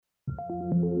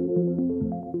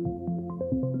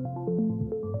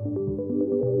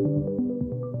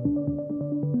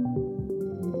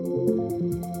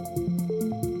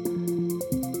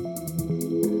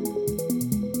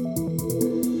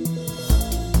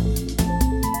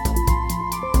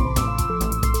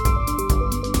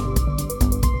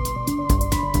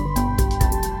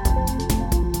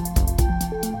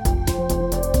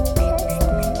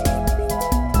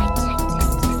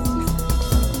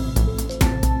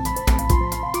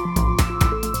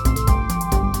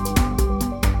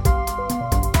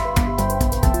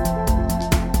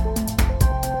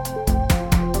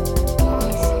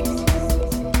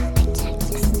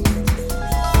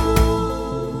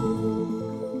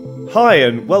Hi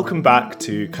and welcome back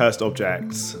to Cursed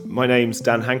Objects. My name's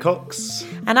Dan Hancocks.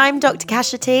 And I'm Dr.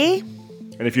 Kasha T.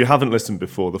 And if you haven't listened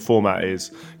before, the format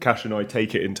is Kash and I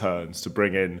take it in turns to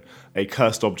bring in a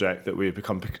cursed object that we've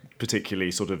become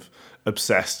particularly sort of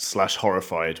obsessed /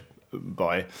 horrified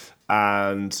by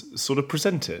and sort of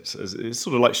present it. As it's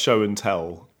sort of like show and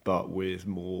tell, but with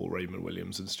more Raymond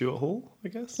Williams and Stuart Hall, I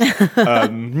guess.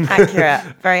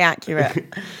 Accurate, very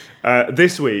accurate.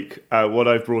 This week, what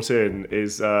I've brought in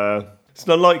is it's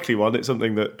an unlikely one. It's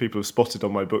something that people have spotted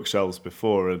on my bookshelves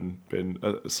before and been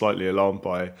slightly alarmed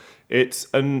by. It's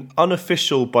an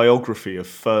unofficial biography of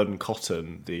Fearne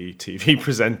Cotton, the TV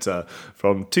presenter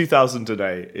from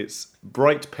 2008. It's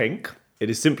bright pink. It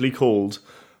is simply called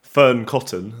Fearne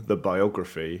Cotton, the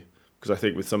biography, because I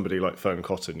think with somebody like Fearne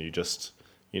Cotton, you just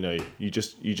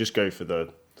go for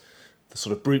the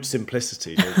sort of brute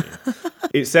simplicity, don't you?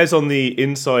 It says on the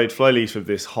inside flyleaf of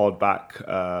this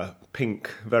hardback,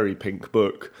 very pink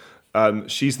book,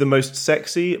 she's the most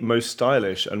sexy, most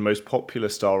stylish, and most popular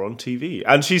star on TV,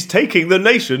 and she's taking the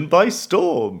nation by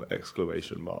storm! ! It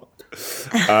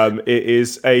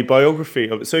is a biography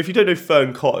of. So if you don't know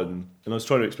Fearne Cotton, and I was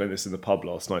trying to explain this in the pub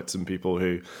last night to some people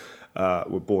who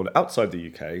were born outside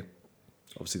the UK.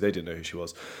 Obviously, they didn't know who she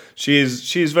was. She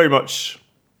is very much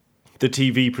the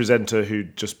TV presenter who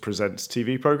just presents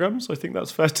TV programs. I think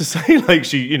that's fair to say. Like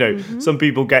some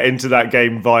people get into that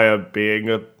game via being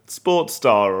a sports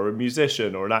star or a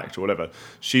musician or an actor or whatever.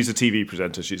 She's a TV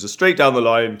presenter. She's a straight down the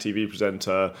line TV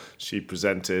presenter. She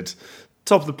presented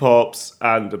Top of the Pops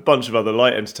and a bunch of other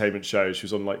light entertainment shows. She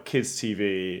was on like kids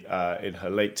TV in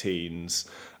her late teens.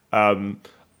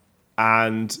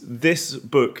 And this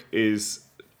book has.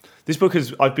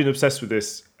 I've been obsessed with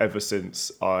this ever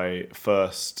since I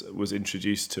first was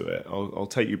introduced to it. I'll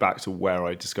take you back to where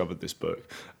I discovered this book.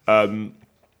 I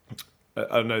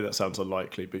know that sounds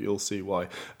unlikely, but you'll see why.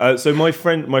 So my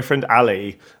friend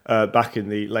Ali, back in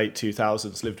the late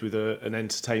 2000s, lived with an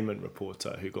entertainment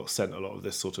reporter who got sent a lot of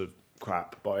this sort of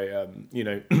crap by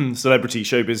celebrity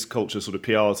showbiz culture sort of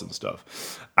PRs and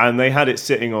stuff, and they had it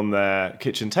sitting on their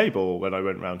kitchen table when I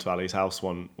went round to Ali's house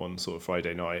one sort of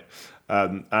Friday night,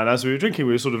 and as we were drinking,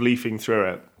 we were sort of leafing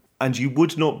through it, and you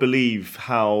would not believe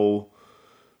how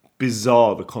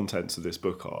bizarre the contents of this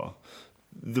book are.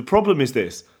 The problem is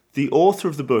this: the author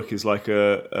of the book is like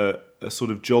a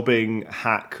sort of jobbing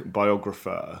hack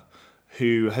biographer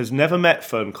who has never met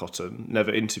Fearne Cotton,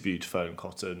 never interviewed Fearne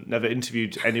Cotton, never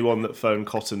interviewed anyone that Fearne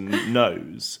Cotton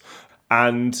knows,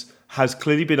 and has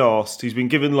clearly been asked, he's been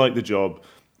given like the job,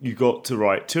 you got to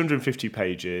write 250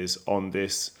 pages on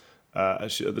this, at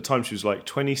the time she was like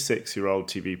 26-year-old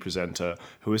TV presenter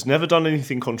who has never done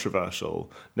anything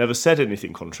controversial, never said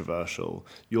anything controversial.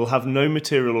 You'll have no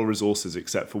material or resources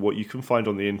except for what you can find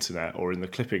on the internet or in the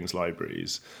clippings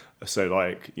libraries. So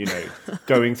like,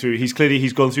 going through, he's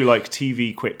gone through like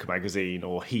TV Quick magazine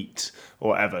or Heat or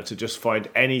whatever to just find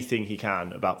anything he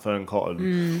can about Fearne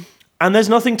Cotton. And there's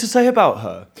nothing to say about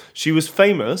her. She was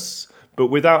famous, but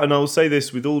without, and I'll say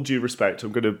this with all due respect,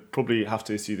 I'm going to probably have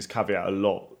to issue this caveat a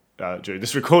lot during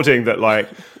this recording, that like,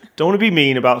 don't want to be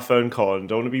mean about Fearne Cotton,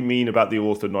 don't want to be mean about the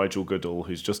author Nigel Goodall,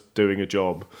 who's just doing a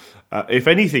job. If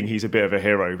anything, he's a bit of a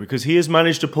hero because he has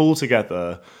managed to pull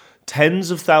together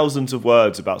tens of thousands of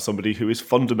words about somebody who is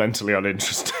fundamentally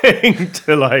uninteresting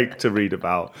to read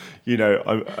about.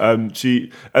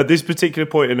 She at this particular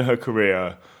point in her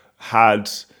career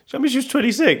she was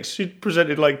 26. She'd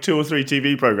presented like 2 or 3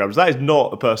 TV programs. That is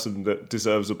not a person that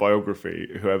deserves a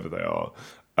biography, whoever they are.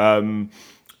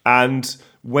 And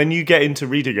when you get into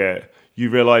reading it,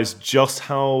 you realise just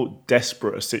how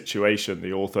desperate a situation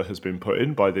the author has been put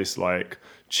in by this like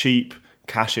cheap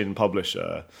cash-in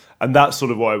publisher. And that's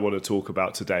sort of what I want to talk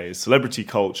about today, is celebrity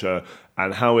culture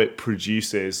and how it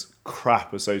produces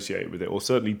crap associated with it, or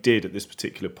certainly did at this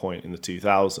particular point in the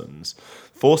 2000s,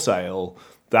 for sale,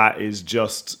 that is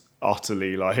just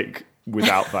utterly like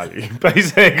without value,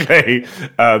 basically.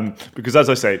 Because as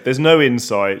I say, there's no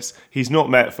insights. He's not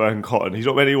met Fearne Cotton. He's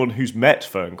not met anyone who's met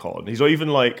Fearne Cotton. He's not even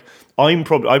like, I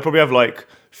probably have like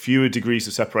fewer degrees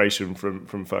of separation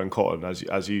from Fearne Cotton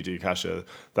as you do, Kasia,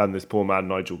 than this poor man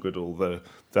Nigel Goodall,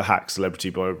 the hack celebrity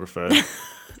biographer.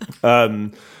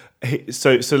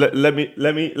 So let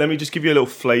me just give you a little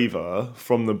flavour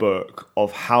from the book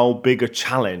of how big a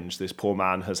challenge this poor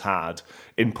man has had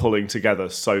in pulling together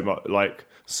so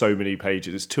many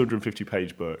pages. It's a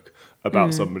 250-page book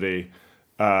about somebody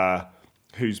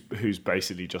who's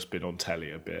basically just been on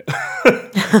telly a bit.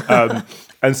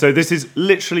 And so this is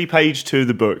literally page 2 of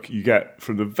the book. You get,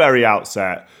 from the very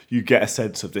outset, you get a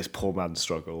sense of this poor man's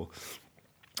struggle.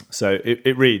 So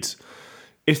it reads,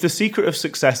 "If the secret of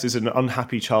success is an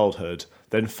unhappy childhood,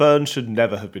 then Fearne should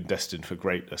never have been destined for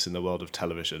greatness in the world of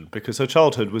television, because her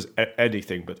childhood was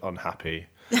anything but unhappy.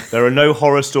 There are no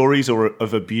horror stories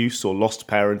of abuse or lost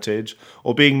parentage,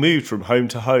 or being moved from home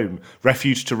to home,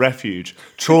 refuge to refuge,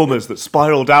 traumas that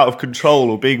spiraled out of control,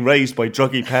 or being raised by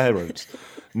druggy parents.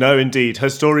 No, indeed, her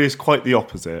story is quite the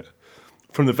opposite.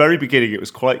 From the very beginning, it was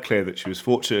quite clear that she was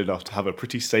fortunate enough to have a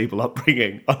pretty stable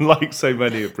upbringing, unlike so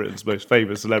many of Britain's most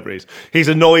famous celebrities." He's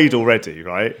annoyed already,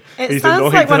 right? It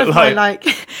sounds like one of my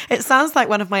it sounds like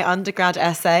one of my undergrad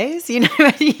essays. You know,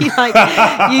 when you like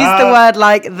use the word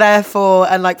like therefore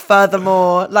and like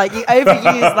furthermore, like you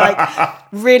overuse like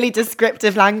really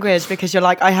descriptive language because you're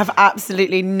like, I have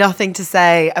absolutely nothing to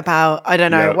say about, I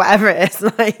don't know, whatever it is.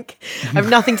 Like, I have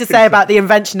nothing to say about the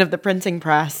invention of the printing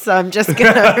press, so I'm just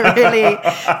gonna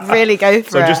really go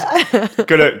for it. So just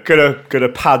gonna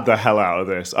pad the hell out of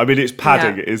this. I mean, it's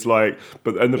padding. Yeah. It is like,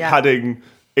 padding.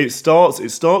 It starts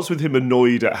with him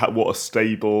annoyed at what a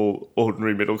stable,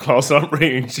 ordinary middle class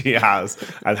upbringing she has,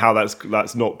 and how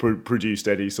that's not produced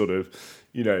any sort of,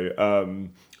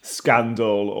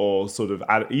 scandal or sort of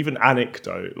even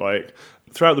anecdote. Like,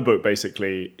 throughout the book,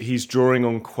 basically, he's drawing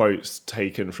on quotes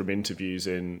taken from interviews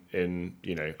in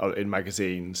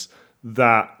magazines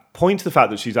that point to the fact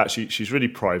that she's really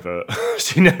private.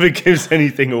 She never gives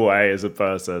anything away as a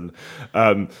person.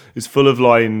 It's full of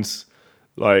lines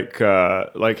like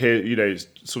here,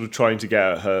 sort of trying to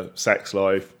get at her sex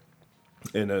life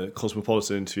in a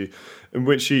Cosmopolitan interview, in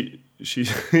which he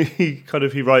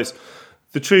writes,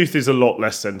 "The truth is a lot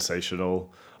less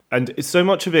sensational." And so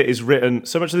much of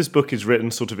this book is written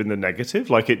sort of in the negative,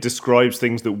 like it describes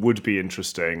things that would be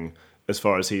interesting as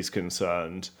far as he's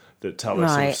concerned, that tell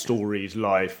us a storied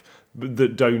life, but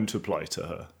that don't apply to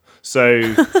her. So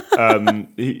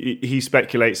he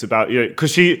speculates about,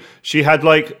 because she had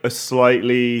like a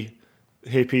slightly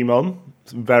hippie mum,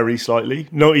 very slightly,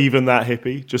 not even that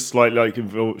hippie, just slightly, like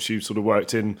she sort of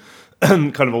worked in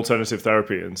kind of alternative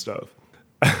therapy and stuff.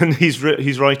 And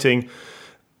he's writing,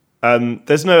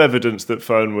 there's no evidence that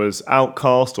Fearne was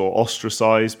outcast or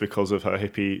ostracized because of her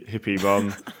hippie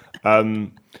mum.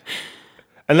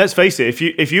 And let's face it,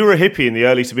 if you were a hippie in the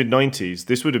early to mid-90s,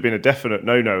 this would have been a definite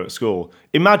no-no at school.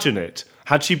 Imagine it.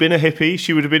 Had she been a hippie,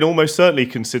 she would have been almost certainly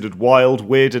considered wild,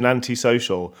 weird and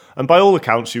antisocial. And by all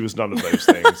accounts, she was none of those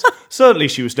things. Certainly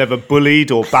she was never bullied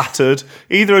or battered,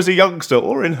 either as a youngster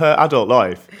or in her adult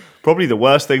life. Probably the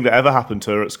worst thing that ever happened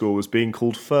to her at school was being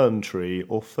called Fern Tree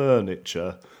or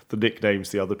Furniture, the nicknames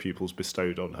the other pupils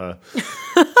bestowed on her.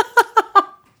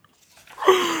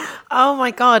 Oh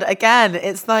my God, again,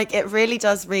 it's like, it really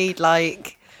does read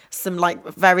like some like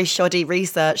very shoddy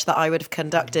research that I would have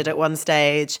conducted at one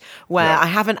stage, where I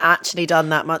haven't actually done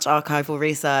that much archival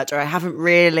research, or I haven't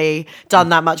really done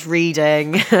that much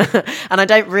reading, and I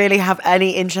don't really have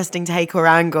any interesting take or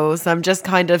angle, so I'm just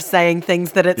kind of saying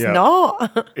things that it's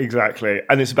not. Exactly,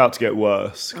 and it's about to get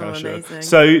worse, Kasia.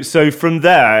 Amazing. So from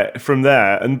there,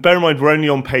 and bear in mind we're only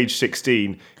on page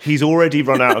 16, he's already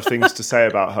run out of things to say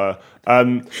about her.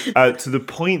 To the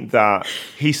point that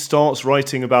he starts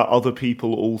writing about other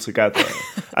people altogether.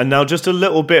 And now just a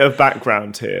little bit of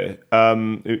background here.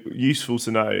 Useful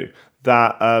to know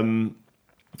that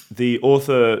the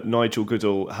author Nigel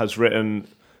Goodall has written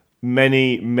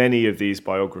many of these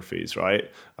biographies, right?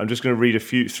 I'm just going to read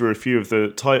through a few of the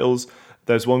titles.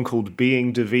 There's one called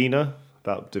Being Davina,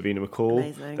 about Davina McCall.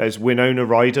 Amazing. There's Winona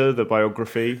Ryder, the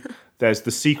biography. There's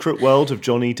The Secret World of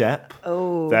Johnny Depp.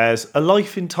 Oh. There's A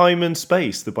Life in Time and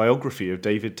Space, the biography of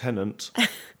David Tennant.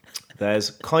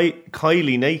 There's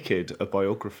Kylie Naked, a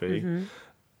biography.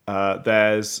 Mm-hmm.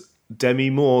 There's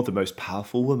Demi Moore, the most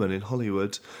powerful woman in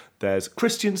Hollywood. There's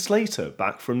Christian Slater,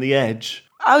 Back from the Edge.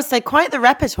 Oh, so quite the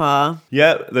repertoire.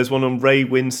 Yeah, there's one on Ray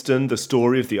Winston, the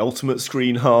story of the ultimate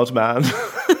screen hard man.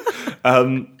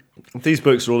 These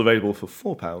books are all available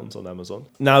for £4 on Amazon.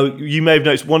 Now, you may have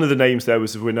noticed one of the names there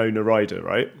was Winona Ryder,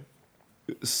 right?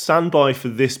 stand by for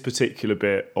this particular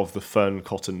bit of the Fearne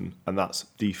Cotton, and that's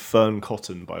the Fearne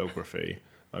Cotton biography.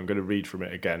 I'm going to read from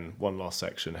it again, one last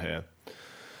section here.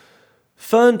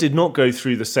 Fearne did not go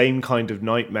through the same kind of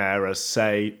nightmare as,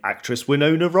 say, actress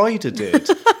Winona Ryder did,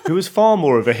 who was far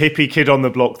more of a hippie kid on the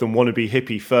block than wannabe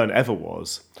hippie Fearne ever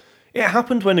was. It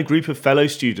happened when a group of fellow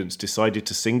students decided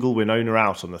to single Winona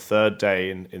out on the third day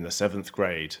in the 7th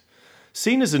grade.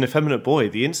 Seen as an effeminate boy,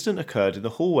 the incident occurred in the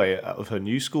hallway of her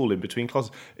new school in between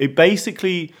classes. It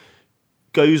basically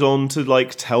goes on to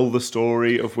like tell the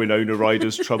story of Winona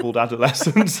Ryder's troubled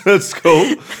adolescence at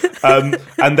school,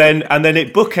 and then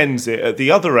it bookends it. At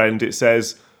the other end, it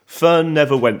says Fearne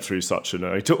never went through such an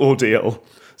ordeal.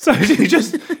 So he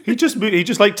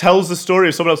just like tells the story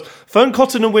of someone else. Fearne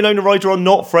Cotton and Winona Ryder are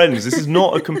not friends. This is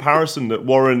not a comparison that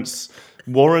warrants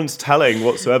telling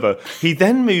whatsoever. He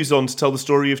then moves on to tell the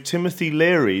story of Timothy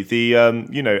Leary, the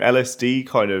LSD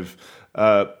kind of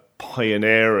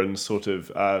pioneer and sort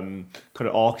of kind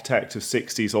of architect of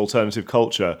 60s alternative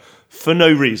culture, for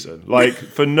no reason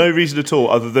at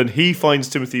all, other than he finds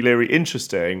Timothy Leary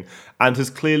interesting and has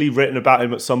clearly written about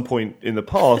him at some point in the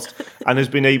past and has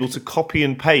been able to copy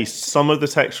and paste some of the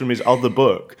text from his other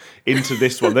book into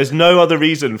this one. There's no other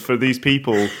reason for these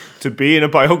people to be in a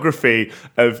biography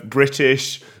of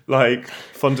British, like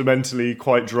fundamentally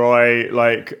quite dry,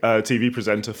 like TV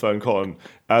presenter Fearne Cotton.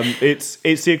 It's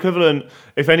the equivalent.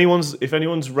 If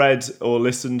anyone's read or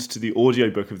listened to the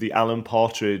audiobook of the Alan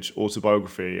Partridge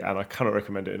autobiography, and I cannot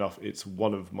recommend it enough, it's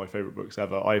one of my favourite books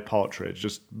ever. I Partridge,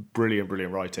 just brilliant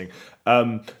writing.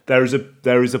 There is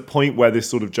a point where this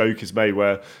sort of joke is made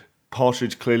where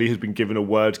Partridge clearly has been given a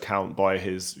word count by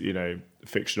his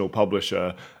fictional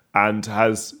publisher, and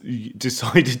has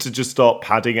decided to just start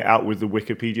padding it out with the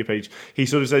Wikipedia page. He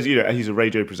sort of says, he's a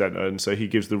radio presenter, and so he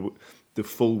gives the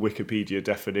full Wikipedia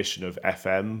definition of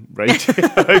FM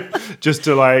radio, just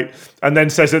to and then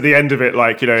says at the end of it,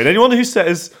 and anyone who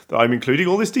says that I'm including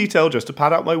all this detail just to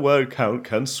pad out my word count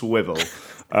can swivel.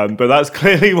 But that's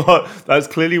clearly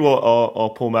what our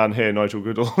poor man here, Nigel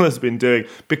Goodall, has been doing,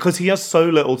 because he has so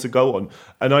little to go on.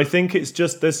 And I think it's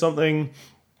just, there's something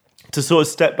to sort of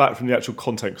step back from the actual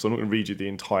content, because I'm not going to read you the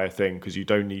entire thing, because you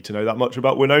don't need to know that much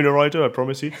about Winona Ryder, I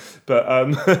promise you.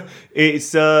 But it's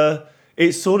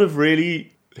sort of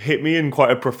really hit me in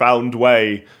quite a profound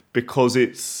way, because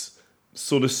it's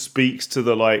sort of speaks to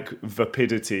the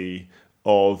vapidity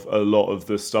of a lot of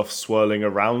the stuff swirling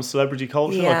around celebrity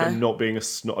culture. Yeah. I'm not being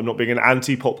an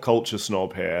anti-pop culture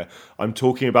snob here. I'm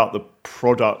talking about the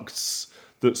products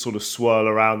that sort of swirl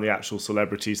around the actual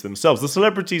celebrities themselves. The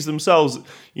celebrities themselves,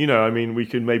 we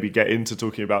can maybe get into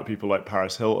talking about people like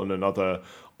Paris Hilton and other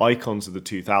icons of the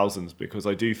 2000s, because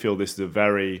I do feel this is a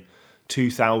very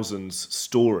 2000s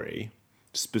story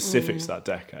specific to that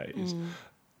decade.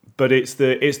 But it's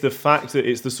the fact that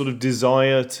it's the sort of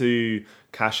desire to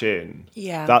cash in.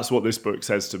 Yeah. That's what this book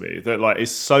says to me. That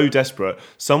it's so desperate.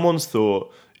 Someone's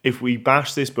thought, if we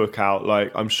bash this book out,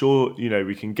 I'm sure,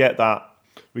 we can get that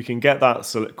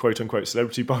quote unquote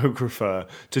celebrity biographer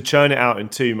to churn it out in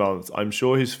 2 months. I'm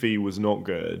sure his fee was not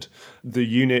good. The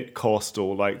unit cost,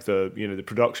 or the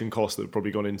production costs that have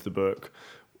probably gone into the book,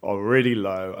 are really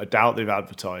low. I doubt they've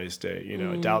advertised it.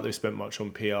 I doubt they've spent much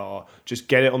on PR. Just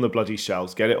get it on the bloody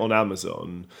shelves, get it on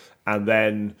Amazon, and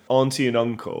then auntie and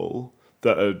uncle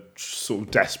that are sort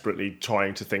of desperately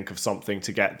trying to think of something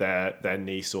to get their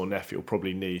niece or nephew, or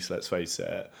probably niece, let's face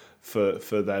it,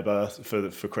 for their birth,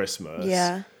 for Christmas.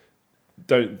 Yeah.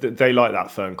 They like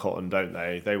that Fearne Cotton, don't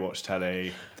they? They watch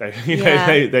telly. They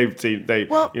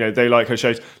like her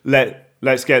shows.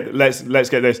 Let's get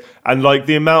this. And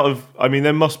the amount of,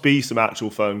 there must be some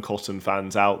actual Fearne Cotton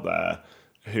fans out there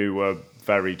who were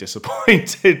very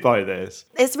disappointed by this.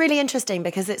 It's really interesting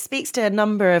because it speaks to a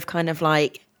number of kind of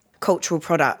cultural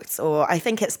products, or I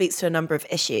think it speaks to a number of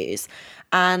issues.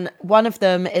 And one of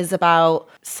them is about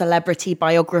celebrity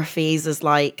biographies as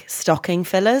stocking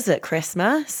fillers at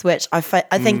Christmas, which I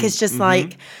think is just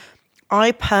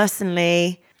I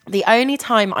personally, the only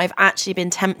time I've actually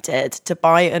been tempted to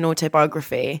buy an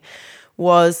autobiography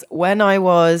was when I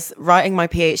was writing my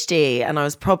PhD, and I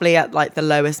was probably at the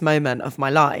lowest moment of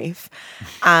my life.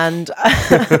 And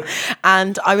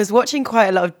and I was watching quite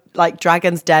a lot of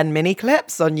Dragon's Den mini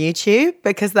clips on YouTube,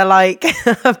 because they're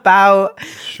about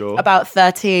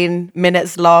 13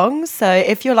 minutes long. So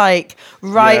if you're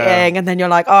writing and then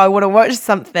you're I want to watch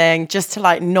something just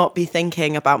to not be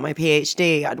thinking about my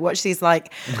PhD, I'd watch these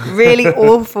really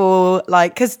awful,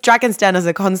 because Dragon's Den as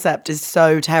a concept is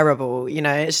so terrible.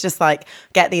 It's just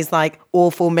get these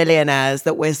awful millionaires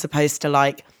that we're supposed to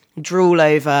drool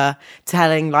over,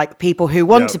 telling like people who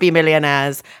want to be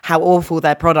millionaires how awful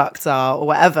their products are or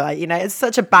whatever. You know, it's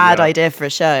such a bad idea for a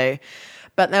show.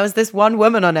 But there was this one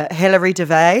woman on it, Hilary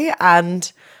Devey,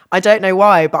 and I don't know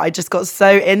why, but I just got so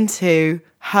into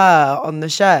her on the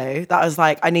show that I was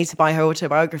like, I need to buy her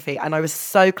autobiography. And I was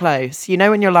so close. You know,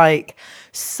 when you're like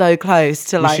so close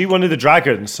to like... Was she one of the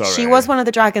dragons? Sorry. She was one of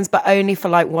the dragons, but only for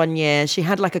like 1 year. She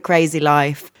had like a crazy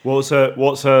life. What's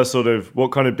her sort of,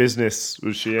 what kind of business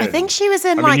was she in? I think she was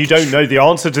in I mean, you don't know the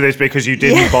answer to this because you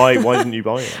didn't buy, why didn't you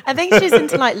buy it? I think she's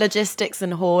into like logistics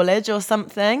and haulage or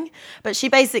something. But she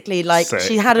basically like,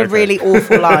 she had a really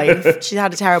awful life. She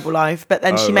had a terrible life, but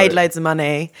then she made loads of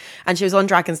money. And she was on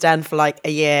Dragon's Den for like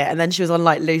a year. And then she was on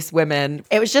like Loose Women.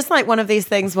 It was just like one of these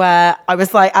things where I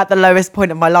was like at the lowest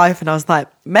point of my life and I was like,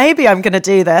 maybe I'm going to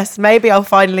do this. Maybe I'll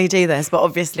finally do this. But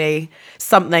obviously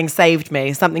something saved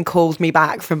me. Something called me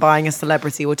back from buying a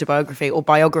celebrity autobiography or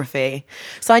biography.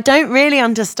 So I don't really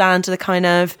understand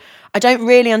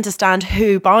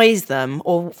who buys them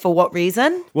or for what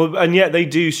reason. Well, and yet they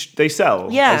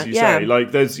sell, as you say.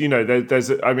 Like there's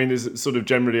it's sort of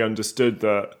generally understood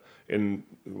that I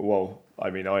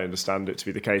understand it to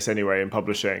be the case anyway in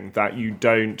publishing, that you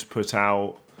don't put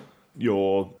out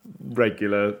your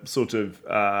regular sort of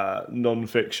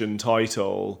non-fiction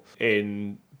title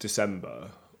in December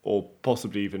or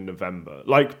possibly even November.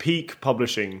 Like peak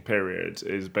publishing period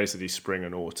is basically spring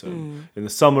and autumn. In the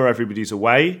summer, everybody's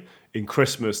away. In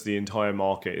Christmas, the entire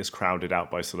market is crowded out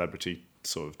by celebrity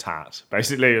sort of tat,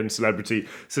 basically, and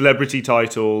celebrity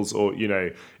titles, or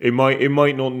it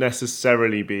might not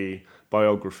necessarily be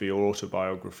biography or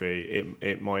autobiography.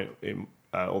 It might,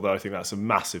 although I think that's a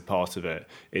massive part of it.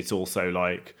 It's also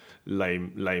like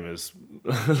lame as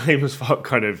fuck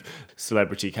kind of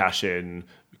celebrity cash in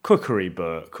cookery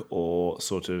book, or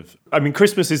sort of, I mean,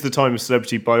 Christmas is the time of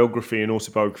celebrity biography and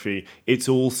autobiography. It's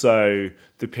also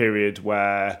the period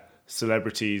where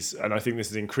celebrities, and I think this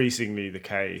is increasingly the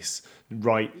case,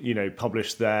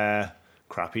 publish their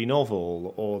crappy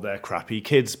novel or their crappy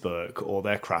kids book or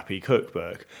their crappy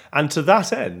cookbook. And to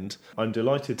that end, I'm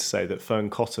delighted to say that Fearne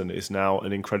Cotton is now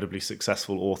an incredibly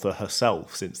successful author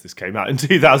herself since this came out in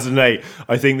 2008.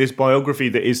 I think this biography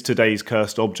that is today's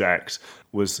Cursed Object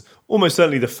was almost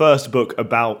certainly the first book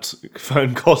about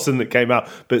Fearne Cotton that came out.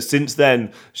 But since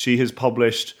then, she has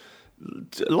published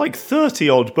like 30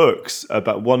 odd books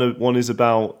about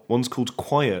one's called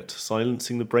Quiet,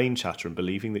 Silencing the Brain Chatter and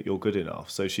Believing That You're Good Enough.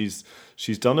 So she's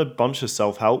done a bunch of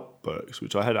self-help books,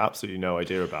 which I had absolutely no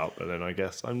idea about, but then I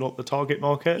guess I'm not the target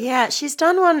market. Yeah, she's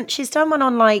done one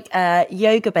on like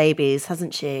yoga babies,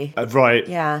 hasn't she? Right.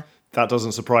 Yeah. That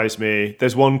doesn't surprise me.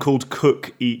 There's one called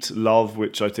Cook, Eat, Love,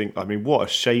 which what a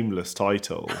shameless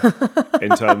title in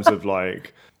terms of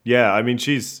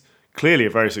she's clearly a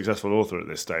very successful author at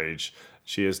this stage.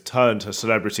 She has turned her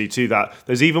celebrity to that.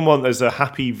 There's a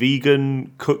happy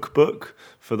vegan cookbook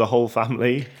for the whole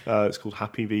family. It's called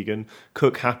Happy Vegan.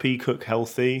 Cook happy, cook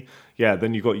healthy. Yeah,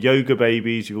 then you've got yoga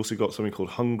babies. You've also got something called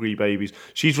Hungry Babies.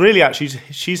 She's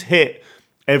hit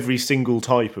every single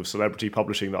type of celebrity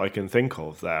publishing that I can think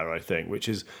of there, I think, which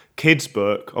is kids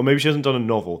book, or maybe she hasn't done a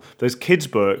novel. There's kids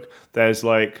book, there's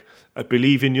like a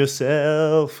believe in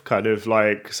yourself kind of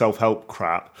like self-help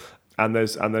crap. And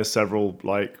there's several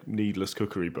like needless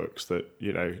cookery books that,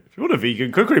 if you want a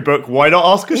vegan cookery book, why not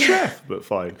ask a chef? But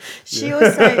fine. She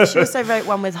also wrote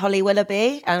one with Holly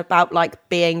Willoughby about like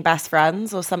being best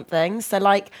friends or something. So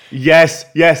like Yes,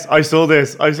 I saw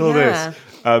this.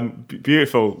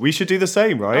 Beautiful. We should do the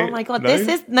same, right? Oh my god, this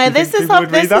is our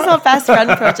best friend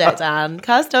project, Anne.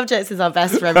 Cursed Objects is our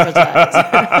best friend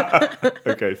project.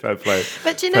 Okay, fair play.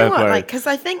 But do you know what? Like, because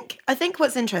I think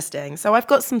what's interesting. So I've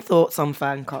got some thoughts on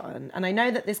Fearne Cotton, and I know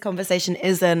that this conversation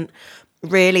isn't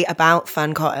really about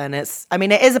Fearne Cotton. It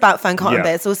is about Fearne Cotton,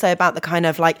 but it's also about the kind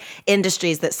of like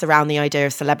industries that surround the idea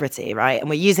of celebrity, right? And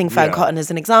we're using Fearne Cotton as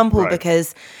an example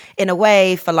because in a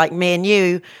way, for like me and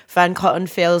you, Fearne Cotton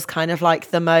feels kind of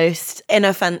like the most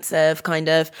inoffensive kind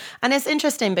of, and it's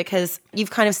interesting because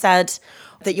you've kind of said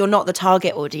that you're not the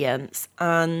target audience.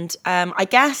 And I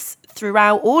guess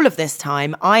throughout all of this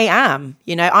time, I am,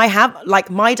 I have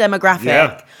like my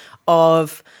demographic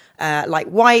of like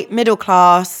white, middle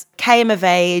class, came of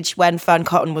age when Fearne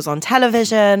Cotton was on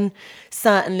television,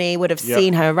 certainly would have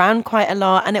seen her around quite a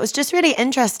lot. And it was just really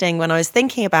interesting when I was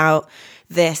thinking about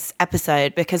this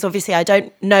episode, because obviously I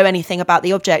don't know anything about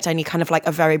the object, only kind of like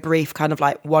a very brief kind of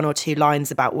like 1 or 2 lines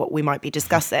about what we might be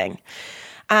discussing.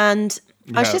 And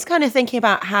I was just kind of thinking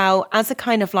about how, as a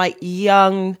kind of like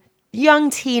young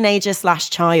teenager /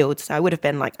 child, so I would have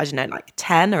been like, I don't know, like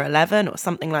 10 or 11 or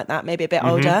something like that, maybe a bit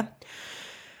older,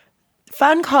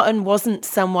 Fearne Cotton wasn't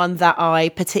someone that I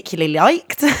particularly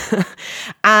liked.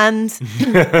 And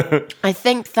I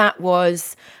think that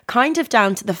was kind of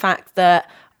down to the fact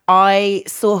that I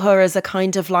saw her as a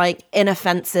kind of like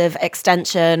inoffensive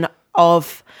extension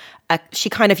of, she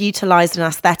kind of utilized an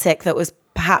aesthetic that was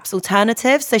perhaps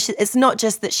alternative. So it's not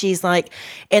just that she's like,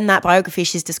 in that biography,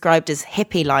 she's described as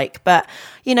hippie-like, but,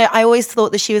 you know, I always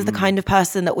thought that she was the kind of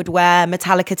person that would wear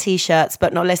Metallica t-shirts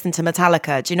but not listen to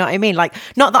Metallica. Do you know what I mean? Like,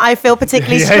 not that I feel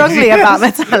particularly strongly about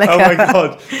Metallica. Oh my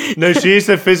God. No, she is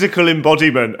the physical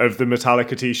embodiment of the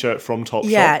Metallica t-shirt from Topshop.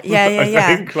 Yeah.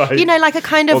 I think, like, you know, like a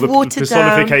kind of watered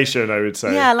down personification, I would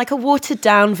say. Yeah, like a watered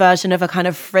down version of a kind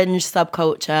of fringe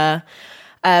subculture.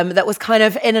 That was kind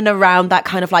of in and around that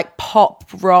kind of like pop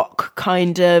rock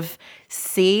kind of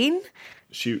scene.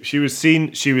 She was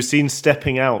seen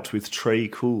stepping out with Trey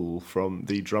Cool, from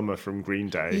the drummer from Green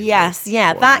Day. Yes,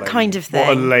 yeah, that kind of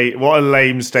thing. What a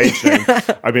lame stage name.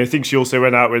 I mean, I think she also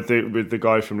went out with the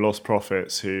guy from Lost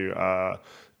Prophets, who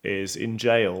is in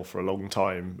jail for a long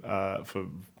time for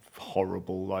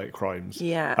horrible like crimes.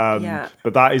 Yeah.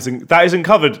 But that isn't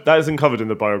covered in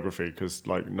the biography, because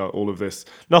like all of this,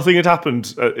 nothing had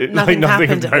happened. Nothing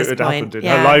had happened in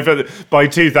her life by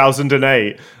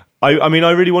 2008. I mean, I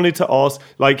really wanted to ask,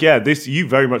 like, yeah, this, you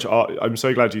very much are. I'm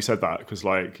so glad you said that, because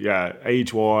like, yeah,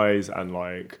 age wise and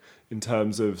like in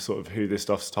terms of sort of who this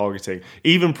stuff's targeting,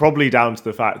 even probably down to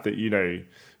the fact that you know,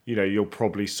 you're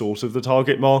probably sort of the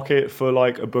target market for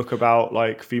like a book about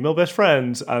like female best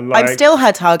friends, and like I'm still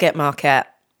her target market.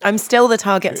 I'm still the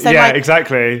target. So yeah, like,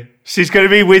 exactly. She's going to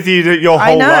be with you your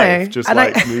whole life, just and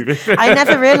like moving. I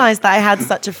never realised that I had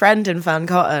such a friend in Fearne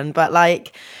Cotton, but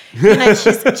like, you know,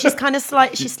 she's kind of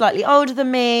she's slightly older than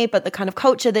me, but the kind of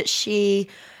culture that she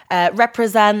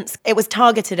represents, it was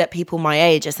targeted at people my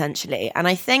age, essentially. And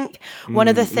I think one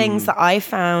of the things that I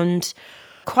found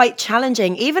quite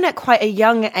challenging, even at quite a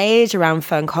young age around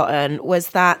Fearne Cotton, was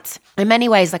that in many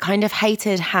ways I kind of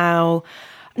hated how,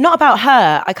 not about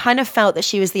her, I kind of felt that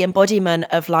she was the embodiment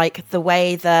of like the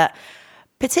way that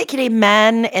particularly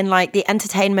men in like the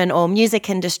entertainment or music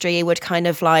industry would kind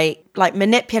of like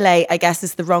manipulate, I guess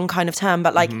is the wrong kind of term,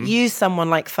 but like use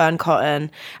someone like Fearne Cotton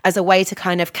as a way to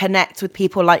kind of connect with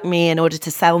people like me in order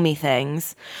to sell me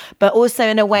things, but also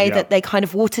in a way that they kind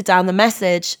of watered down the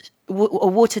message or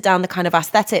watered down the kind of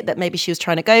aesthetic that maybe she was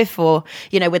trying to go for,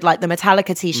 you know, with like the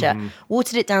Metallica t-shirt,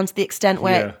 watered it down to the extent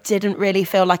where it didn't really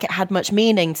feel like it had much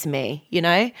meaning to me, you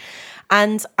know?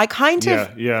 And I kind of,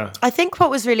 I think what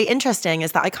was really interesting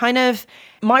is that I kind of,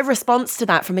 my response to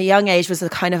that from a young age was a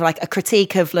kind of like a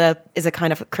critique of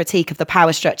the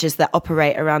power structures that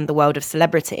operate around the world of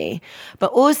celebrity.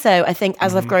 But also I think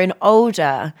as I've grown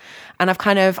older and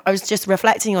I was just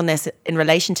reflecting on this in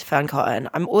relation to Fearne Cotton,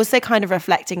 I'm also kind of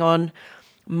reflecting on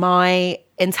my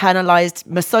internalized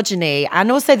misogyny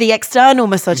and also the external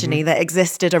misogyny that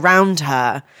existed around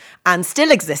her and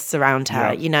still exists around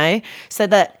her, you know, so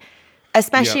that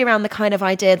especially around the kind of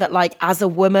idea that like as a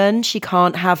woman she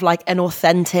can't have like an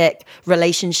authentic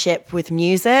relationship with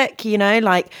music, you know,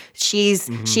 like she's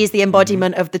the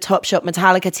embodiment of the Topshop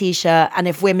Metallica t-shirt, and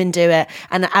if women do it,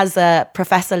 and as a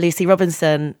Professor Lucy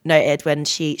Robinson noted when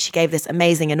she gave this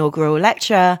amazing inaugural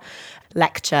lecture,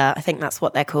 I think that's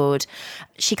what they're called,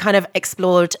 she kind of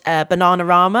explored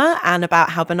Bananarama and about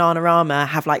how Bananarama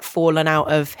have like fallen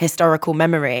out of historical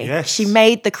memory. She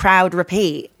made the crowd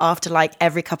repeat after like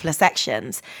every couple of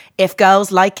sections, if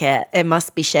girls like it, it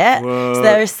must be shit. So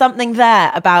there is something there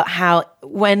about how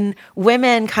when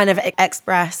women kind of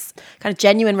express kind of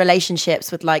genuine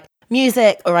relationships with like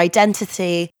music or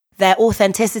identity, their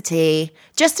authenticity,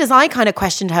 just as I kind of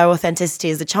questioned her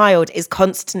authenticity as a child, is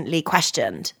constantly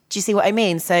questioned. Do you see what I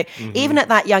mean? So even at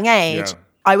that young age,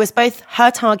 I was both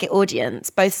her target audience,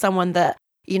 both someone that,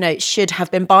 you know, should have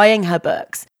been buying her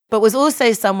books, but was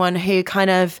also someone who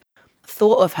kind of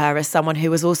thought of her as someone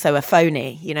who was also a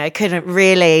phony, you know, couldn't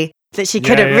really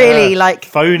like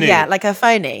phony. Yeah, like a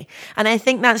phony. And I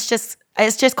think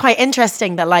it's just quite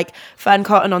interesting that like Fearne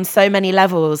Cotton on so many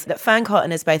levels, that Fearne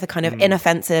Cotton is both a kind of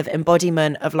inoffensive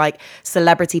embodiment of like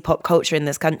celebrity pop culture in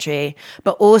this country,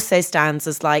 but also stands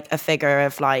as like a figure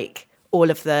of like all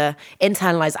of the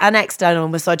internalized and external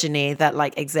misogyny that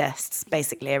like exists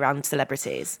basically around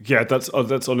celebrities. Yeah, that's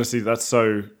honestly, that's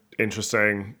so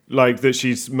interesting, like that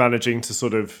she's managing to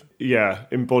sort of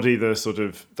embody the sort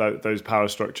of those power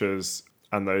structures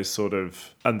and those sort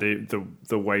of, and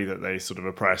the way that they sort of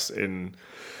oppress in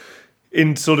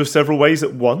sort of several ways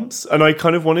at once. And I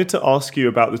kind of wanted to ask you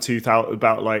about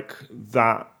about like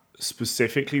that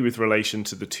specifically with relation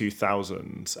to the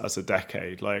 2000s as a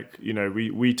decade. Like, you know,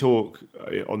 we talk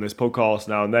on this podcast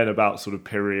now and then about sort of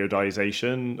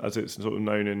periodization, as it's sort of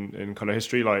known in kind of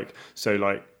history. Like, so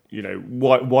like, you know,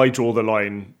 why draw the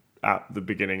line at the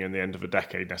beginning and the end of a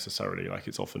decade necessarily? Like,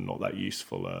 it's often not that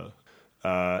useful.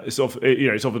 It's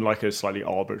often like a slightly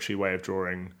arbitrary way of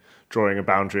drawing a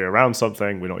boundary around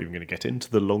something. We're not even going to get into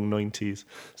the long 90s,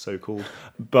 so-called.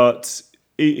 But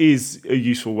it is a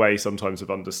useful way sometimes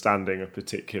of understanding a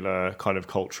particular kind of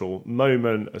cultural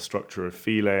moment, a structure of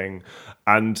feeling.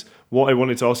 And what I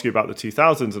wanted to ask you about the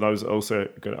 2000s, and I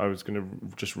was going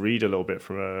to just read a little bit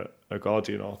from a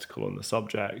Guardian article on the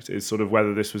subject, is sort of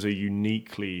whether this was a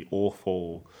uniquely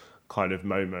awful kind of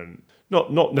moment.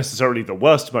 Not necessarily the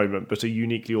worst moment, but a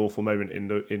uniquely awful moment in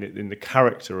the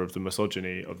character of the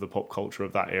misogyny of the pop culture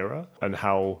of that era, and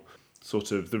how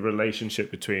sort of the relationship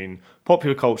between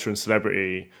popular culture and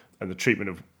celebrity and the treatment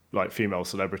of like female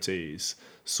celebrities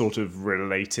sort of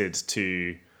related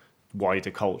to wider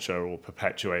culture or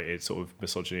perpetuated sort of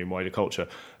misogyny in wider culture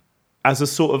as a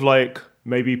sort of like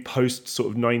maybe post sort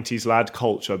of 90s lad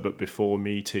culture, but before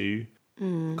Me Too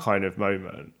kind of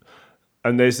moment.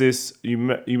 And there's this, you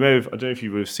may have, I don't know if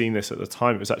you would have seen this at the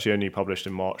time, it was actually only published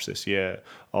in March this year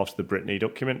after the Britney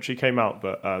documentary came out,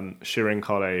 but Shirin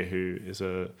Kale, who is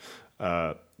a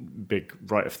big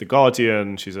writer for The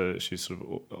Guardian, she's sort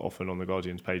of often on The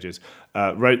Guardian's pages,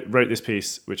 wrote this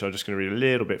piece, which I'm just going to read a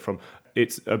little bit from.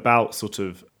 It's about sort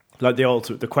of, like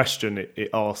the question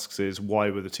it asks is, why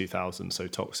were the 2000s so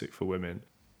toxic for women?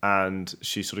 And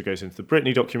she sort of goes into the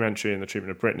Britney documentary and the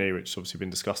treatment of Britney, which has obviously been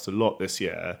discussed a lot this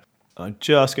year. I'm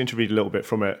just going to read a little bit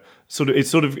from it.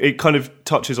 It kind of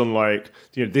touches on, like,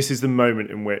 you know, this is the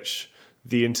moment in which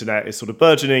the internet is sort of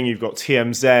burgeoning. You've got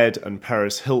TMZ and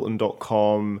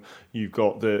ParisHilton.com. You've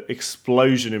got the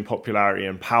explosion in popularity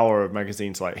and power of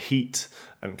magazines like Heat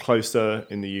and Closer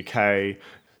in the UK.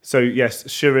 So yes,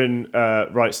 Shirin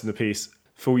writes in the piece,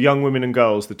 for young women and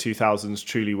girls, the 2000s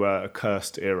truly were a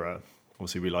cursed era.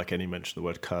 Obviously, we like any mention of the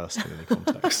word cursed in any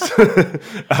context.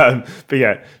 But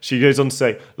yeah, she goes on to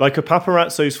say, like a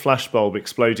paparazzo's flashbulb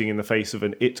exploding in the face of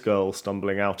an it girl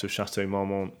stumbling out of Chateau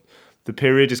Marmont, the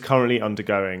period is currently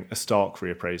undergoing a stark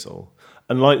reappraisal.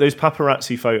 And like those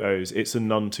paparazzi photos, it's a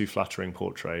none too flattering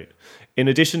portrait. In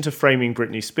addition to framing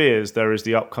Britney Spears, there is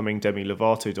the upcoming Demi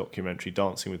Lovato documentary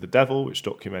Dancing with the Devil, which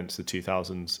documents the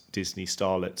 2000s Disney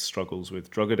starlet's struggles with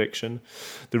drug addiction.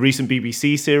 The recent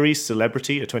BBC series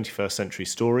Celebrity, A 21st Century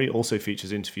Story, also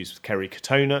features interviews with Kerry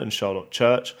Katona and Charlotte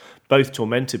Church, both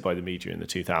tormented by the media in the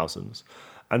 2000s,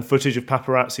 and footage of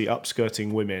paparazzi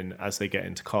upskirting women as they get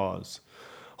into cars.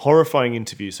 Horrifying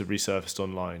interviews have resurfaced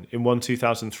online. In one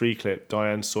 2003 clip,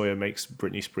 Diane Sawyer makes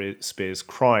Britney Spears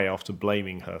cry after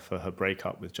blaming her for her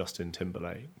breakup with Justin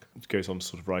Timberlake. It goes on to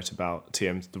sort of write about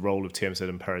the role of TMZ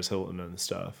and Paris Hilton and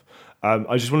stuff.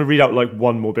 I just want to read out like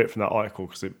one more bit from that article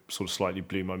because it sort of slightly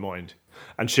blew my mind.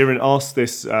 And Shirin asked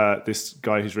this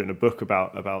guy who's written a book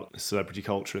about celebrity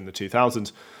culture in the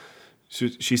 2000s.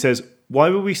 She says,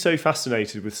 why were we so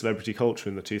fascinated with celebrity culture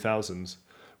in the 2000s?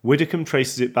 Widdicombe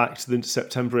traces it back to the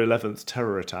September 11th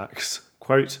terror attacks.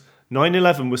 Quote,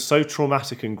 9/11 was so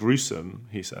traumatic and gruesome,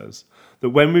 he says, that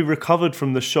when we recovered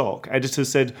from the shock, editors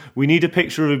said, we need a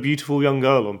picture of a beautiful young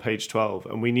girl on page 12,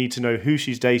 and we need to know who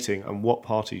she's dating and what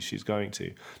parties she's going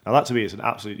to. Now, that to me is an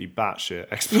absolutely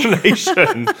batshit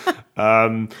explanation.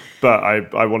 But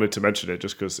I wanted to mention it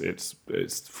just because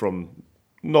it's from,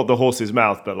 not the horse's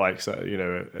mouth, but like, you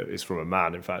know, it's from a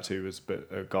man, in fact, who was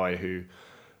a guy who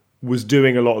was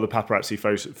doing a lot of the paparazzi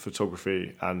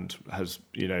photography and has,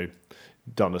 you know,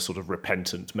 done a sort of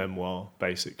repentant memoir,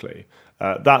 basically.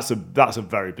 That's a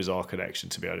very bizarre connection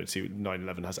to be able to see.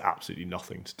 9/11 has absolutely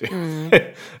nothing to do with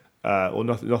it. Or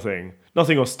nothing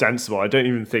ostensible. I don't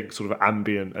even think sort of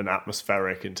ambient and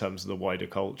atmospheric in terms of the wider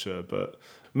culture, but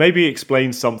maybe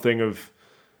explains something of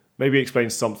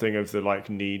the like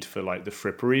need for like the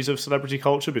fripperies of celebrity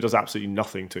culture, but it does absolutely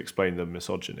nothing to explain the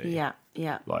misogyny.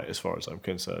 Yeah. Like, as far as I'm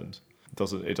concerned,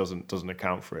 it doesn't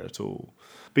account for it at all.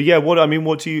 But yeah,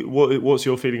 what's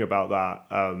your feeling about that?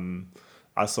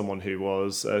 As someone who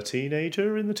was a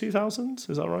teenager in the 2000s,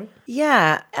 is that right?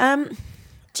 Yeah. Do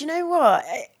you know what?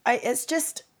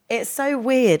 It's so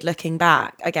weird looking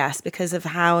back, I guess, because of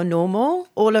how normal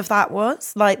all of that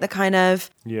was. Like the kind of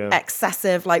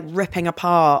excessive, like ripping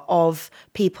apart of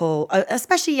people,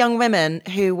 especially young women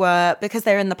who were, because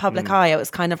they're in the public eye, it was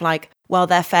kind of like, well,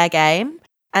 they're fair game.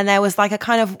 And there was like a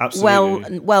kind of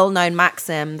well-known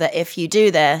maxim that if you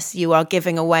do this, you are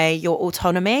giving away your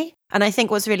autonomy. And I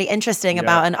think what's really interesting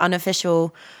about an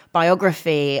unofficial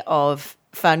biography of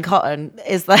Fearne Cotton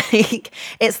is like,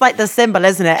 it's like the symbol,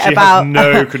 isn't it? She has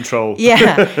no control.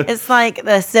 It's like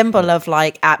the symbol of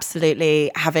like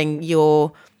absolutely having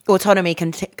your autonomy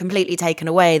completely taken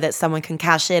away, that someone can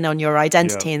cash in on your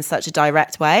identity in such a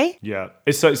direct way. Yeah.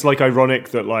 It's like ironic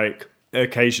that like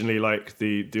occasionally like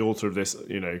the author of this,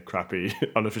 you know, crappy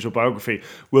unofficial biography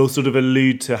will sort of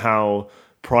allude to how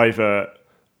private,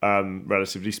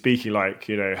 relatively speaking, like,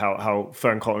 you know, how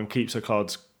Fearne Cotton keeps her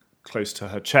cards close to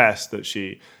her chest, that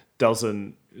she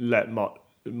doesn't let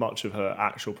much of her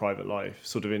actual private life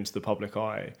sort of into the public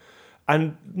eye.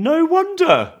 And no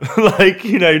wonder, like,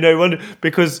 you know, no wonder,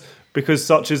 because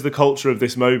such is the culture of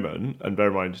this moment, and bear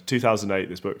in mind, 2008,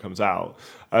 this book comes out,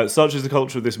 such is the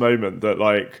culture of this moment that,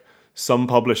 like, some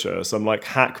publisher, some, like,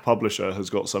 hack publisher has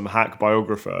got some hack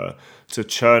biographer to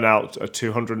churn out a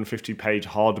 250-page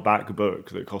hardback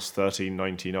book that costs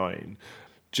 $13.99,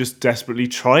 just desperately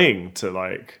trying to,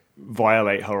 like,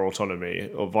 violate her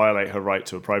autonomy or violate her right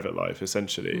to a private life,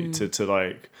 essentially. To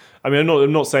like, I mean,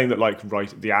 I'm not saying that like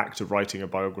the act of writing a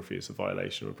biography is a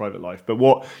violation of a private life, but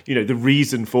what, you know, the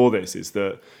reason for this is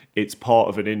that it's part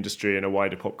of an industry and a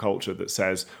wider pop culture that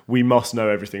says we must know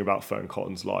everything about Fearne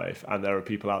Cotton's life, and there are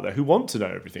people out there who want to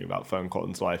know everything about Fearne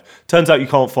Cotton's life. Turns out you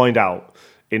can't find out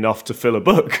enough to fill a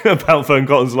book about Fearne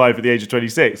Cotton's life at the age of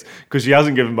 26, because she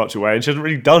hasn't given much away and she hasn't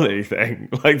really done anything.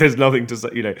 Like, there's nothing to say,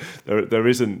 you know, there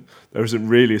isn't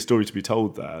really a story to be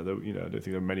told there. You know, I don't think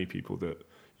there are many people that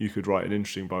you could write an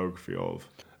interesting biography of,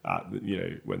 you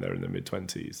know, when they're in their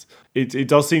mid-20s. It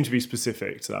does seem to be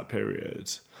specific to that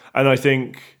period. And I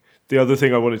think the other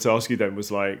thing I wanted to ask you then was,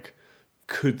 like,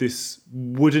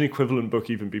 would an equivalent book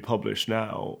even be published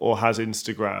now? Or has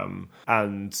Instagram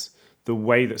and the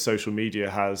way that social media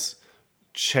has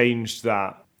changed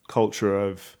that culture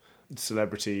of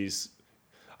celebrities?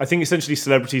 I think essentially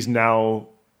celebrities now,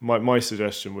 my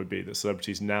suggestion would be that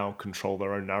celebrities now control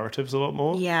their own narratives a lot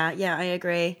more. Yeah, I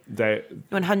agree. They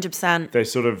 100%. They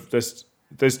sort of,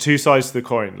 there's two sides to the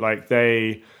coin. Like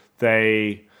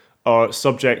they are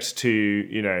subject to,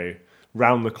 you know,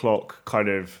 round the clock kind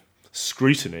of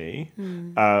scrutiny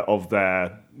of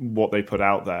what they put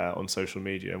out there on social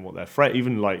media and what their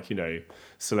even, like, you know,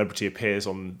 celebrity appears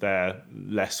on their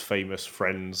less famous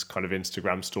friends' kind of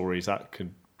Instagram stories, that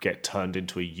could get turned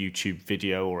into a YouTube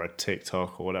video or a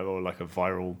TikTok or whatever, or like a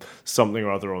viral something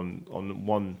or other on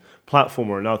one platform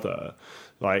or another.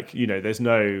 Like, you know, there's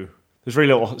very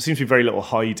little, it seems to be very little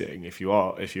hiding if you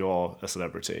are a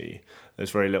celebrity.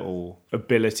 There's very little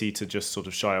ability to just sort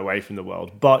of shy away from the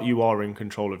world, but you are in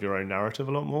control of your own narrative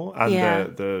a lot more. And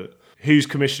the who's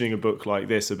commissioning a book like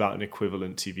this about an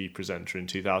equivalent TV presenter in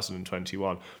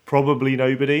 2021? Probably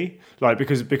nobody. Like,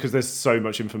 because there's so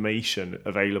much information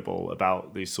available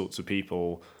about these sorts of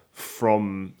people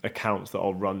from accounts that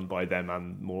are run by them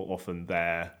and more often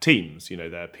their teams, you know,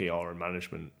 their PR and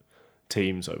management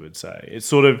teams, I would say. It's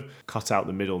sort of cut out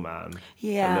the middleman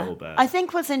a little bit. I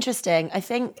think what's interesting, I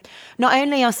think not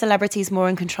only are celebrities more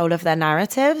in control of their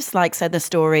narratives, like, so the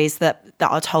stories that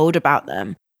are told about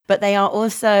them, but they are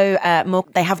also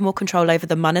they have more control over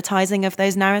the monetizing of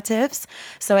those narratives.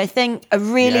 So I think a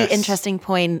really interesting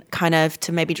point kind of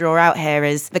to maybe draw out here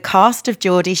is the cast of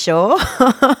Geordie Shore.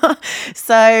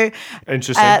 So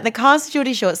interesting. The cast of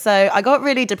Geordie Shore. So I got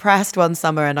really depressed one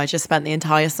summer and I just spent the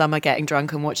entire summer getting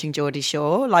drunk and watching Geordie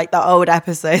Shore, like the old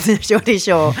episodes of Geordie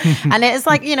Shore. And it's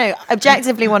like, you know,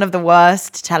 objectively one of the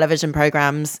worst television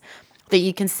programs that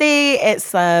you can see.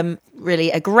 It's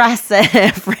really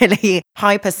aggressive, really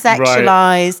hyper-sexualized.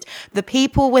 Right. The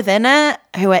people within it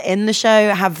who are in the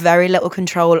show have very little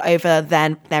control over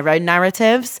their own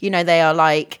narratives. You know, they are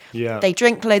like, they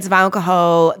drink loads of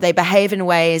alcohol, they behave in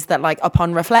ways that, like,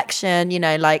 upon reflection, you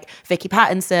know, like Vicky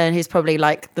Pattinson, who's probably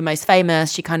like the most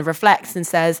famous, she kind of reflects and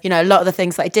says, you know, a lot of the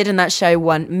things that I did in that show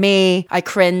weren't me. I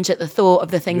cringe at the thought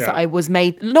of the things that I was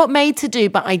not made to do,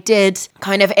 but I did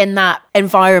kind of in that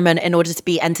environment in order to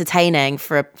be entertaining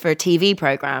for a TV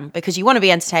program, because you want to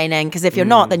be entertaining, because if you're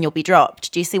not, then you'll be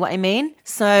dropped. Do you see what I mean?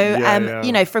 So,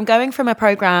 you know, from going from a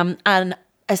program, and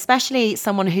especially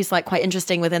someone who's like quite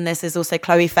interesting within this is also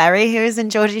Chloe Ferry, who is in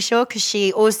Geordie Shore, because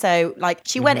she also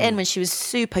she went in when she was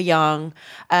super young.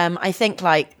 I think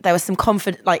like there was some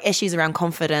issues around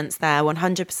confidence there,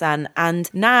 100%.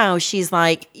 And now she's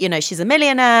like, you know, she's a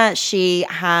millionaire. She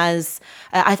has,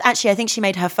 I think she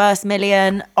made her first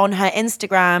million on her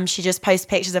Instagram. She just posts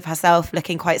pictures of herself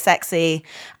looking quite sexy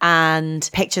and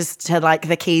pictures to like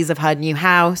the keys of her new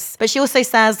house. But she also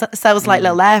sells like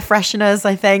little air fresheners,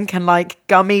 I think, and like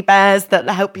gummy bears that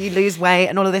help you lose weight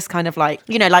and all of this kind of like,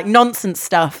 you know, like nonsense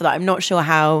stuff that I'm not sure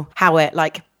how it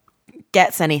like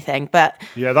gets anything. But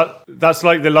that's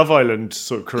like the Love Island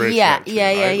sort of career trajectory,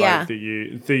 right? Yeah. Like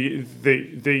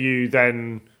that you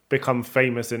then become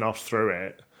famous enough through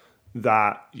it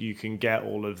that you can get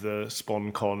all of the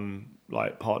SponCon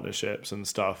like partnerships and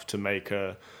stuff to make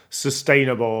a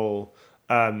sustainable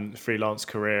freelance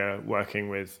career working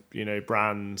with, you know,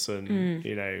 brands and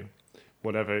you know,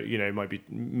 whatever, you know,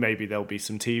 maybe there'll be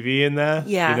some TV in there.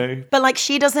 Yeah. You know? But like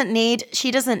she doesn't need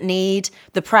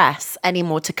the press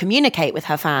anymore to communicate with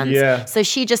her fans. Yeah. So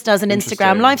she just does an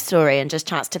Instagram live story and just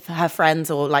chats to her friends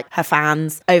or like her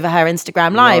fans over her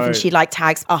Instagram live. And she like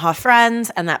tags her friends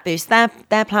and that boosts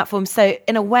their platform. So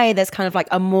in a way, there's kind of like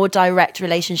a more direct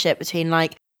relationship between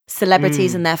like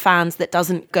celebrities and their fans that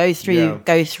doesn't go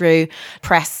through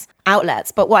press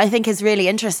outlets. But what I think is really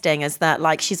interesting is that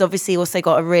like she's obviously also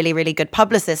got a really, really good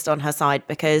publicist on her side,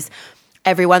 because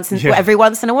every once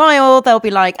in a while there'll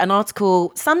be like an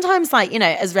article, sometimes like, you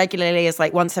know, as regularly as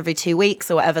like once every 2 weeks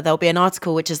or whatever, there'll be an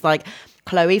article which is like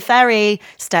Chloe Ferry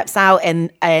steps out in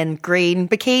green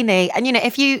bikini. And, you know,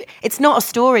 it's not a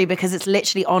story because it's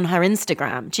literally on her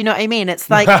Instagram. Do you know what I mean? It's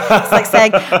like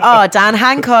saying, oh, Dan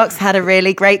Hancock's had a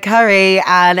really great curry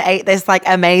and ate this like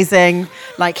amazing,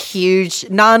 like huge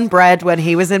naan bread when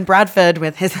he was in Bradford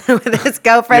with his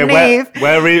girlfriend Eve.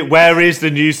 Where is the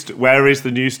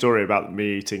news story about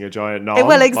me eating a giant naan?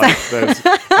 Well, exactly.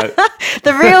 Like,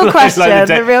 the real question.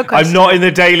 I'm not in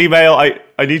the Daily Mail.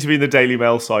 I need to be in the Daily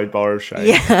Mail sidebar of shame.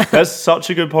 Yeah. That's such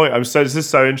a good point. This is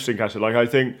so interesting, Kasia. Like, I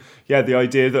think, the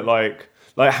idea that like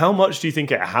how much do you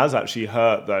think it has actually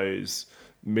hurt those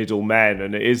middle men?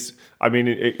 And it is, I mean,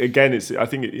 I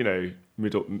think, you know,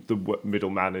 the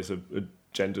middleman is a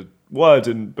gendered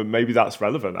word, but maybe that's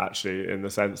relevant actually in the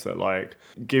sense that like,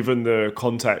 given the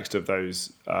context of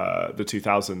those, the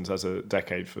 2000s as a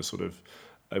decade for sort of,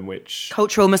 in which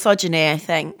cultural misogyny, I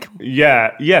think.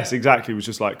 Yes, exactly, was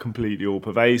just like completely all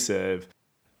pervasive.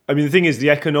 I mean, the thing is, the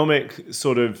economic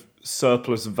sort of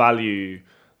surplus value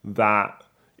that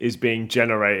is being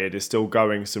generated is still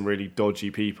going some really dodgy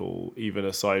people, even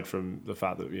aside from the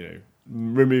fact that, you know,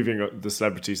 removing the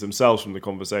celebrities themselves from the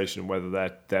conversation, whether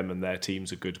them and their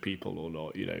teams are good people or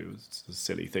not, you know, it's a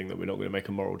silly thing that we're not going to make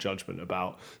a moral judgment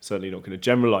about, certainly not going to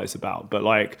generalize about. But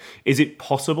like, is it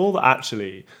possible that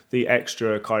actually the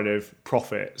extra kind of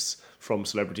profits from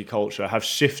celebrity culture have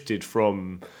shifted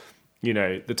from, you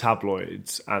know, the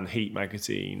tabloids and Heat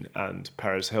magazine and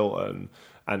Paris Hilton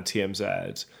and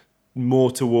TMZ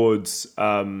more towards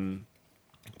like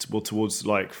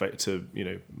to, you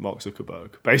know, Mark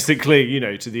Zuckerberg, basically, you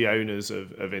know, to the owners of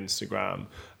Instagram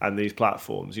and these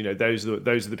platforms? You know, those are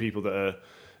the people that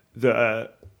are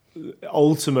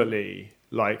ultimately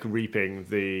like reaping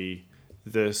the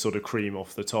sort of cream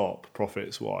off the top,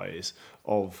 profits wise,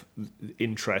 of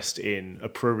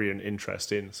prurient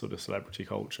interest in sort of celebrity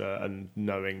culture and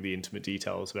knowing the intimate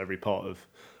details of every part of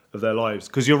their lives.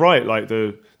 Because you're right, like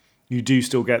you do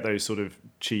still get those sort of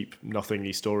cheap,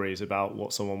 nothingy stories about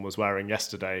what someone was wearing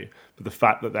yesterday, but the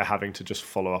fact that they're having to just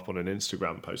follow up on an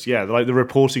Instagram post, like the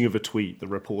reporting of a tweet, the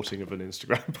reporting of an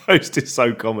Instagram post is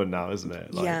so common now, isn't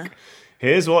it? Like,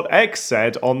 here's what X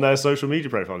said on their social media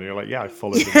profile. And you're like, I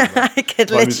followed them. I could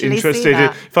literally see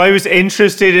that. If I was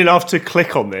interested enough to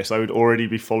click on this, I would already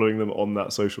be following them on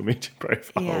that social media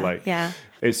profile.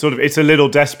 It's it's a little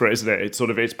desperate, isn't it?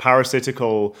 It's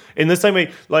parasitical in the same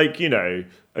way, like, you know,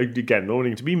 again, not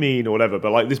wanting to be mean or whatever,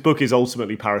 but like this book is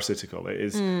ultimately parasitical. It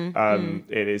is,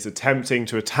 it is attempting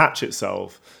to attach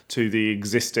itself to the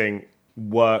existing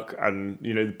work and,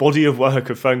 you know, the body of work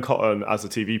of Fearne Cotton as a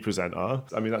TV presenter.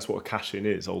 I mean, that's what a cash-in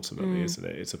is ultimately, isn't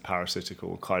it? It's a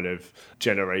parasitical kind of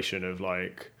generation of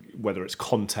like, whether it's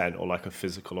content or like a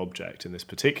physical object in this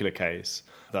particular case,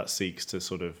 that seeks to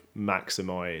sort of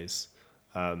maximize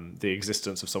the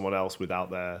existence of someone else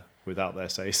without their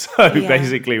say so,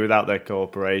 basically without their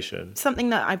cooperation. Something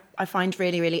that I find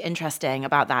really, really interesting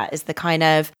about that is the kind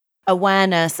of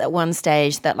awareness at one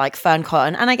stage that like Fearne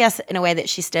Cotton, and I guess in a way that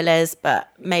she still is, but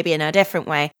maybe in a different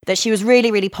way, that she was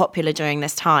really, really popular during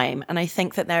this time. And I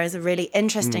think that there is a really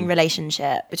interesting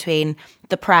relationship between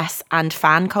the press and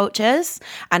fan cultures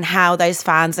and how those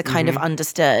fans are kind of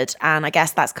understood. And I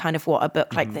guess that's kind of what a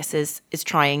book like this is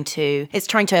trying to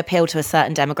appeal to a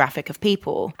certain demographic of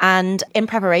people. And in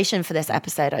preparation for this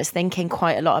episode, I was thinking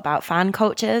quite a lot about fan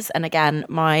cultures. And again,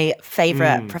 my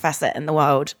favorite professor in the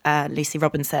world, Lucy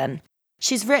Robinson,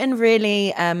 she's written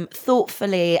really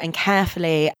thoughtfully and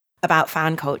carefully about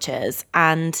fan cultures,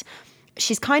 and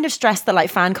she's kind of stressed that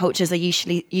like fan cultures are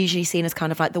usually seen as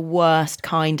kind of like the worst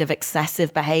kind of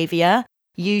excessive behavior.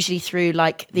 usually through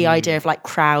like the idea of like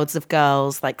crowds of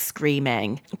girls like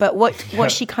screaming. But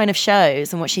what she kind of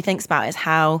shows and what she thinks about is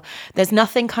how there's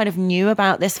nothing kind of new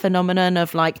about this phenomenon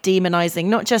of like demonizing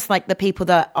not just like the people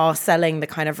that are selling the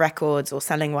kind of records or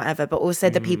selling whatever, but also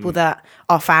the people that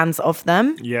are fans of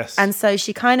them. Yes. And so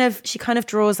she kind of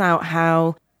draws out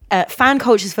how fan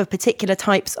cultures for particular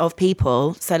types of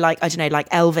people, so like, I don't know, like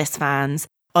Elvis fans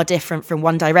are different from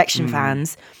One Direction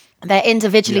fans. They're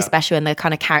individually special in the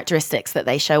kind of characteristics that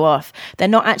they show off. They're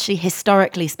not actually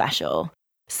historically special.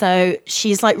 So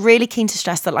she's like really keen to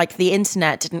stress that like the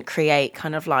internet didn't create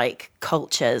kind of like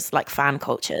cultures, like fan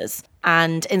cultures.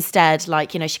 And instead,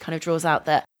 like, you know, she kind of draws out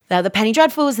that there are the Penny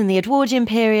Dreadfuls in the Edwardian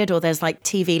period, or there's like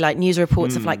TV, like news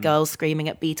reports of like girls screaming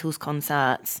at Beatles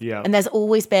concerts. Yeah. And there's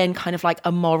always been kind of like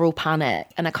a moral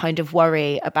panic and a kind of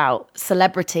worry about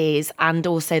celebrities and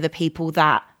also the people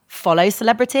that follow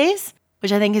celebrities,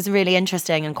 which I think is really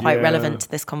interesting and quite relevant to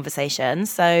this conversation.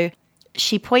 So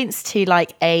she points to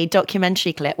like a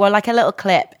documentary clip, well, like a little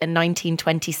clip in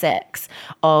 1926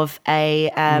 of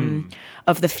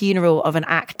of the funeral of an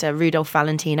actor, Rudolph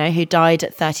Valentino, who died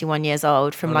at 31 years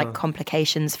old from like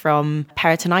complications from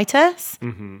peritonitis.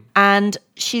 And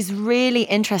she's really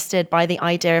interested by the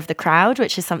idea of the crowd,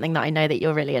 which is something that I know that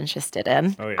you're really interested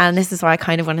in. Oh, yes. And this is why I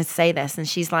kind of wanted to say this. And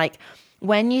she's like,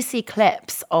 when you see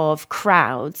clips of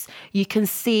crowds, you can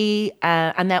see,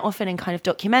 and they're often in kind of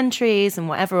documentaries and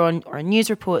whatever, or in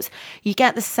news reports, you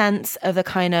get the sense of a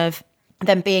kind of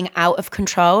them being out of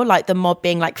control, like the mob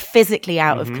being like physically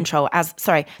out of control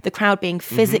the crowd being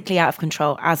physically out of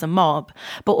control as a mob,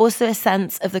 but also a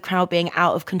sense of the crowd being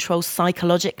out of control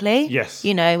psychologically. Yes.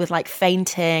 You know, with like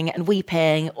fainting and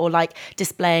weeping or like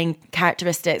displaying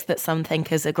characteristics that some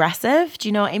think is aggressive. Do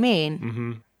you know what I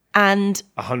mean? And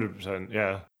 100%,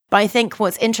 yeah. but I think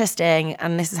what's interesting,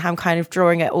 and this is how I'm kind of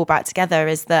drawing it all back together,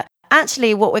 is that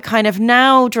actually what we're kind of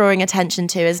now drawing attention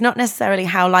to is not necessarily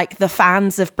how like the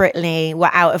fans of Britney were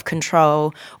out of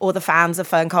control or the fans of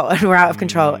Fearne-Cotton were out of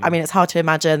control. I mean, it's hard to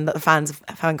imagine that the fans of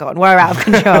Fearne-Cotton were out of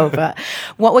control, but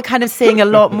what we're kind of seeing a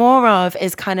lot more of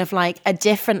is kind of like a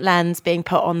different lens being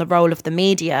put on the role of the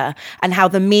media and how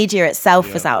the media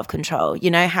itself was out of control.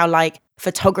 You know, how like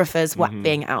photographers were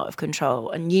being out of control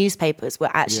and newspapers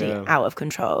were actually out of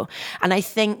control. And I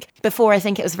think before,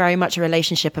 it was very much a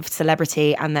relationship of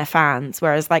celebrity and their fans,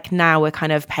 whereas like now we're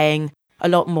kind of paying a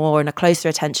lot more and a closer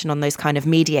attention on those kind of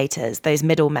mediators, those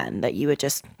middlemen that you were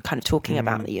just kind of talking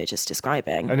about, that you were just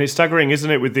describing. And it's staggering, isn't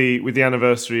it, with the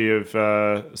anniversary of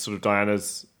sort of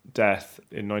Diana's death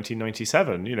in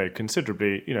 1997, you know,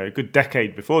 considerably, you know, a good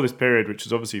decade before this period, which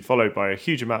was obviously followed by a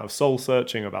huge amount of soul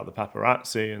searching about the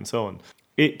paparazzi and so on.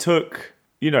 It took,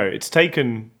 you know, it's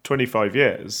taken 25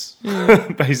 years,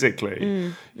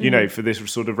 basically, you know, for this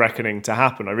sort of reckoning to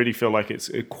happen. I really feel like it's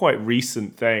a quite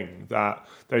recent thing that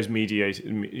those mediators,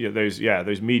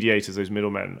 those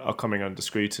middlemen are coming under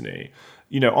scrutiny.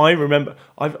 You know, I remember,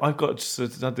 I've got just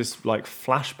had this like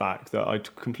flashback that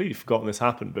I'd completely forgotten this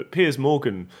happened, but Piers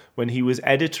Morgan, when he was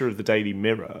editor of the Daily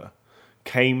Mirror,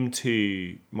 came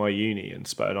to my uni and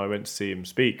I went to see him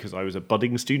speak because I was a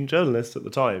budding student journalist at the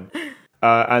time.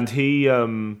 And he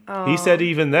said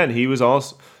even then he was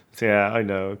asked, yeah, I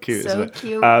know, cute, so isn't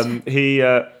it?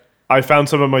 Cute. I found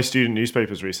some of my student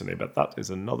newspapers recently, but that is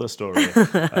another story.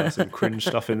 Some cringe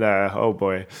stuff in there. Oh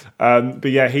boy.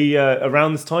 But yeah, he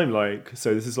around this time, like,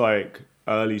 so this is like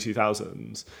early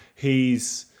 2000s,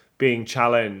 he's being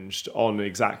challenged on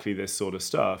exactly this sort of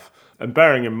stuff. And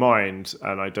bearing in mind,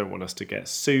 and I don't want us to get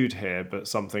sued here, but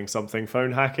something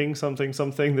phone hacking, something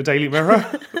the Daily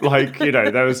Mirror, like, you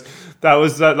know, this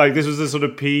was the sort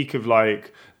of peak of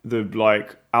like the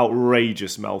like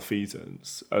outrageous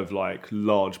malfeasance of like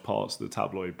large parts of the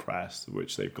tabloid press,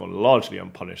 which they've gone largely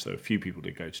unpunished. Though a few people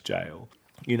did go to jail.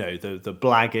 You know, the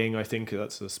blagging, I think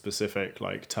that's a specific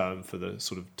like term for the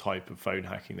sort of type of phone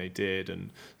hacking they did,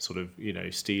 and sort of, you know,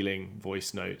 stealing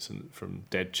voice notes and from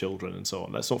dead children and so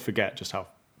on. Let's not forget just how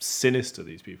sinister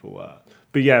these people were.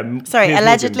 But yeah, sorry,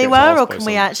 allegedly were, or can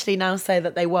we actually now say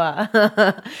that they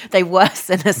were? They were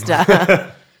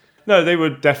sinister. No, they were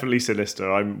definitely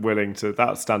sinister. I'm willing to,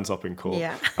 that stands up in court.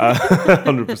 Yeah.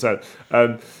 100%.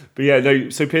 But yeah, no,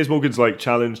 so Piers Morgan's like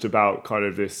challenged about kind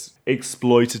of this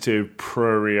exploitative,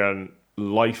 prurient,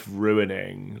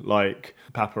 life-ruining, like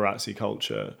paparazzi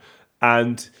culture.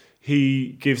 And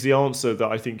he gives the answer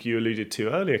that I think you alluded to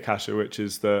earlier, Kasia, which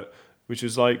is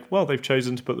like, well, they've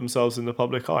chosen to put themselves in the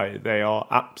public eye. They are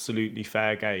absolutely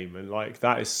fair game. And like,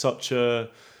 that is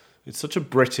it's such a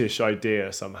British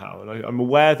idea somehow. And I'm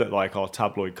aware that like our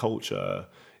tabloid culture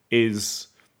is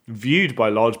viewed by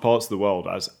large parts of the world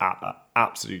as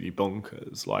absolutely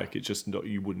bonkers. Like, it's just not,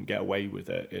 you wouldn't get away with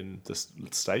it in the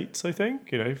States, I think,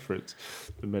 for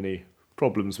the many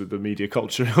problems with the media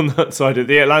culture on that side of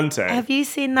the Atlantic. Have you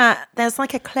seen that? There's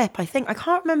like a clip, I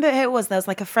can't remember who it was. There's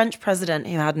like a French president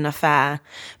who had an affair,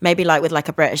 maybe like with like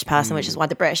a British person, which is why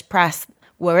the British press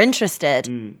were interested.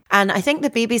 And I think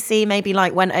the BBC maybe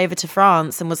like went over to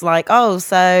France and was like, oh,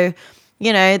 so,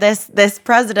 this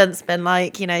president's been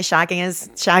like,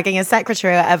 shagging his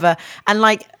secretary or whatever. And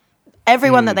like,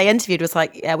 everyone that they interviewed was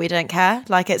like, yeah, we don't care.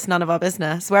 Like, it's none of our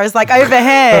business. Whereas like over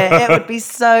here, it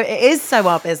is so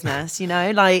our business,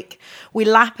 like we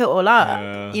lap it all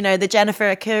up, the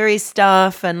Jennifer Arcuri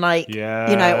stuff and like,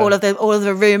 all of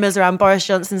the rumors around Boris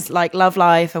Johnson's like love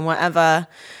life and whatever.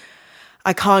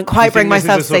 I can't quite bring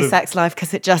myself to say sex life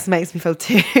because it just makes me feel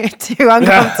too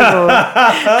uncomfortable.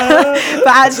 But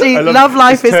actually, love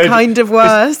life is kind of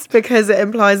worse because it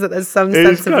implies that there's some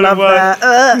sense of love there.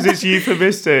 Because it's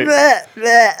euphemistic.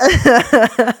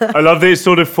 I love that it's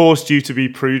sort of forced you to be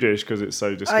prudish because it's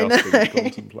so disgusting to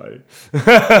contemplate.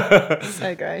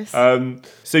 So gross.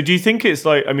 So do you think it's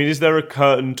like, is there a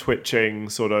curtain twitching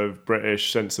sort of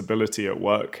British sensibility at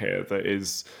work here that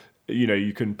is...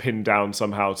 you can pin down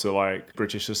somehow to like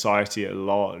British society at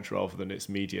large rather than its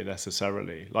media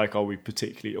necessarily? Like, are we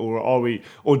particularly,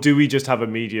 or do we just have a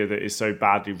media that is so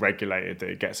badly regulated that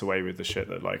it gets away with the shit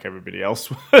that like everybody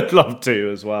else would love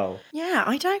to as well? Yeah,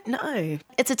 I don't know.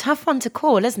 It's a tough one to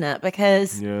call, isn't it?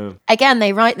 Because again,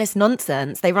 they write this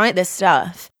nonsense, they write this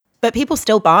stuff. But people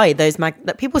still buy those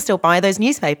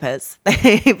newspapers.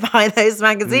 They buy those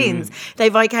magazines. They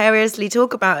vicariously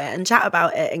talk about it and chat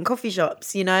about it in coffee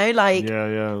shops, like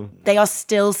they are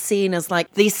still seen as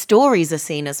like, these stories are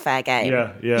seen as fair game.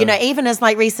 Even as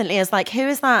like recently as like, who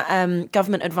is that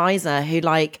government advisor who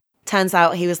like turns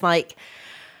out he was like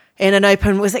in an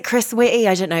open, was it Chris Whitty?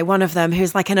 I don't know, one of them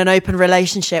who's like in an open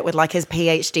relationship with like his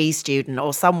PhD student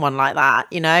or someone like that,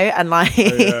 and like,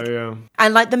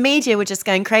 and like the media were just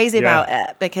going crazy about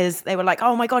it because they were like,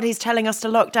 oh my God, he's telling us to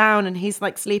lock down and he's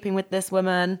like sleeping with this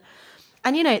woman.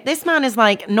 And, this man is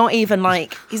like,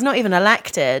 he's not even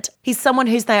elected. He's someone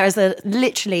who's there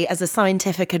literally as a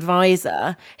scientific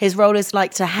advisor. His role is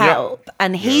like to help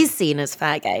and he's seen as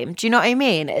fair game. Do you know what I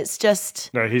mean? It's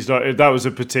just... No, he's not. That was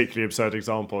a particularly absurd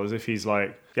example, as if he's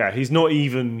like, he's not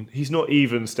even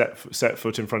set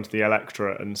foot in front of the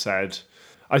electorate and said...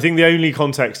 I think the only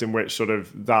context in which sort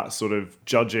of that sort of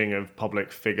judging of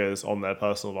public figures on their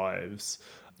personal lives...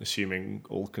 assuming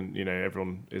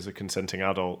everyone is a consenting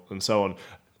adult and so on,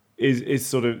 is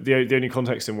sort of the only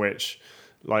context in which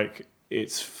like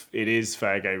it is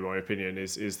fair game, in my opinion,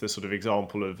 is the sort of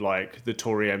example of like the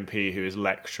Tory MP who is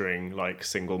lecturing like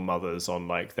single mothers on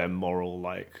like their moral,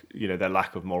 like their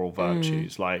lack of moral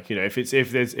virtues. Like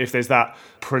if there's that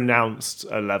pronounced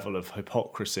a level of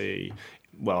hypocrisy.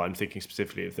 Well, I'm thinking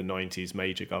specifically of the 90s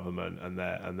major government and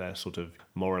their sort of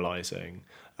moralising,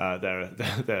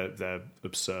 their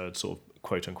absurd sort of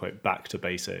quote unquote back to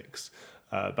basics,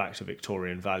 back to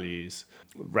Victorian values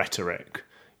rhetoric,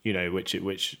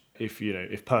 which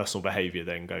if personal behaviour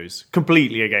then goes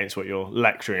completely against what you're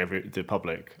lecturing the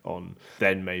public on,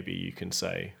 then maybe you can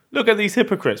say, look at these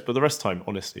hypocrites, but the rest of the time,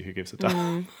 honestly, who gives a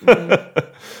damn?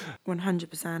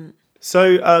 100%.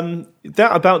 So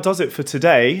that about does it for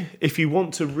today. If you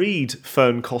want to read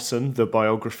Fearne Cotton, the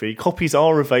biography, copies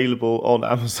are available on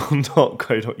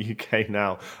amazon.co.uk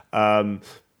now.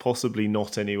 Possibly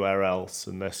not anywhere else,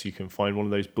 unless you can find one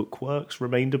of those Bookworks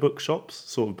remainder bookshops,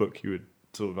 sort of book you would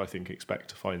sort of, I think, expect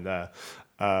to find there,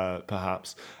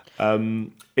 perhaps.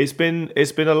 It's been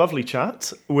a lovely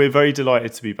chat. We're very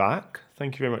delighted to be back.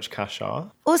 Thank you very much,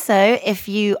 Kashar. Also, if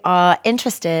you are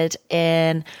interested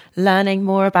in learning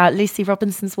more about Lucy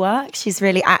Robinson's work, she's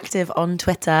really active on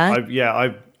Twitter.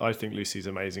 I think Lucy's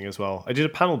amazing as well. I did a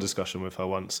panel discussion with her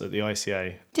once at the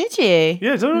ICA. Did you?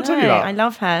 Yeah, don't I tell you that? I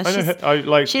love her.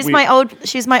 She's my old lecturer.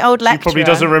 She probably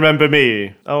doesn't remember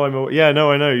me. Oh, I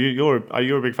know. You're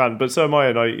a big fan, but so am I.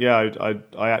 And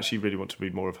I actually really want to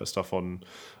read more of her stuff on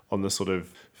the sort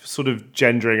of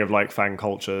gendering of like fan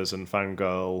cultures and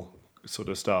fangirl sort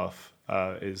of stuff.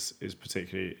 Is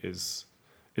particularly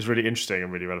really interesting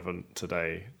and really relevant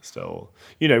today still.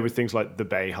 With things like the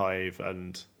Bay Hive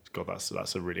and God,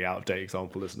 that's a really out-of-date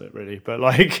example, isn't it, really? But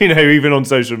even on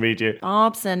social media.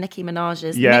 Barb's and Nicki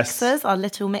Minaj's mixers are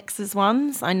Little Mixers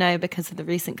ones. I know because of the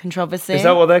recent controversy. Is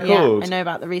that what they're called? I know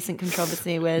about the recent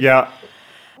controversy with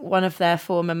one of their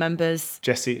former members.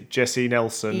 Jessie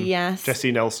Nelson. Yes.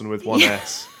 Jessie Nelson with one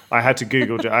S. I had to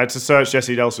Google. I had to search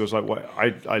Jessie Nelson. I was like, what?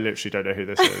 I literally don't know who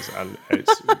this is, and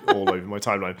it's all over my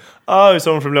timeline. Oh, it's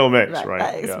someone from Little Mix, right?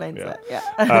 That explains it.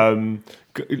 Yeah.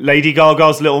 Lady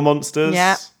Gaga's Little Monsters.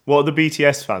 Yeah. What are the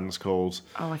BTS fans called?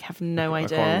 Oh, I have no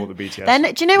idea. I can't remember what the BTS. Then,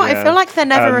 do you know what? I feel like they're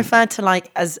never referred to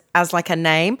like as like a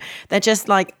name. They're just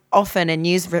like often in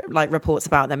news reports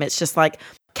about them. It's just like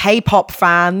K-pop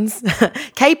fans.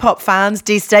 K-pop fans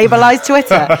destabilize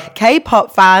Twitter.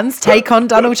 K-pop fans take on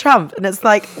Donald Trump, and it's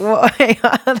like, what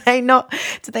are they not?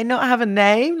 Do they not have a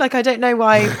name? Like, I don't know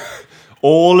why.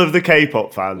 All of the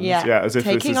K-pop fans, as if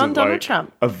taking this on isn't Donald like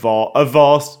Trump.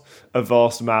 A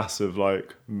vast mass of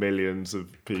like millions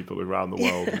of people around the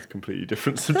world with completely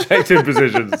different subjective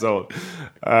positions and so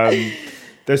on.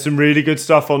 There's some really good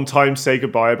stuff on Time to Say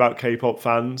Goodbye about K-pop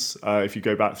fans. If you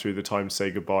go back through the Time to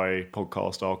Say Goodbye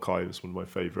podcast archives, one of my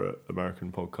favourite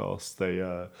American podcasts,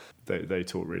 they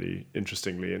talk really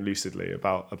interestingly and lucidly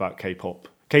about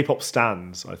K-pop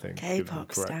stans, I think.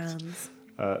 K-pop stans.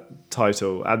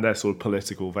 Title and their sort of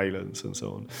political valence and so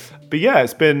on. But yeah,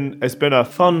 it's been a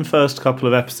fun first couple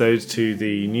of episodes to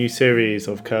the new series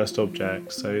of Cursed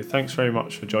Objects. So thanks very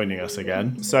much for joining us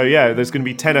again. So yeah, there's going to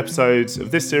be 10 episodes of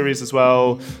this series as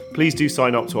well. Please do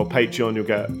sign up to our Patreon. You'll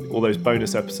get all those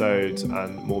bonus episodes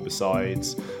and more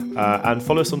besides. And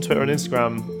follow us on Twitter and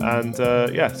Instagram. And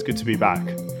it's good to be back.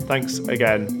 Thanks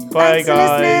again. Bye, Thanks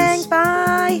guys. for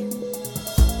listening. Bye.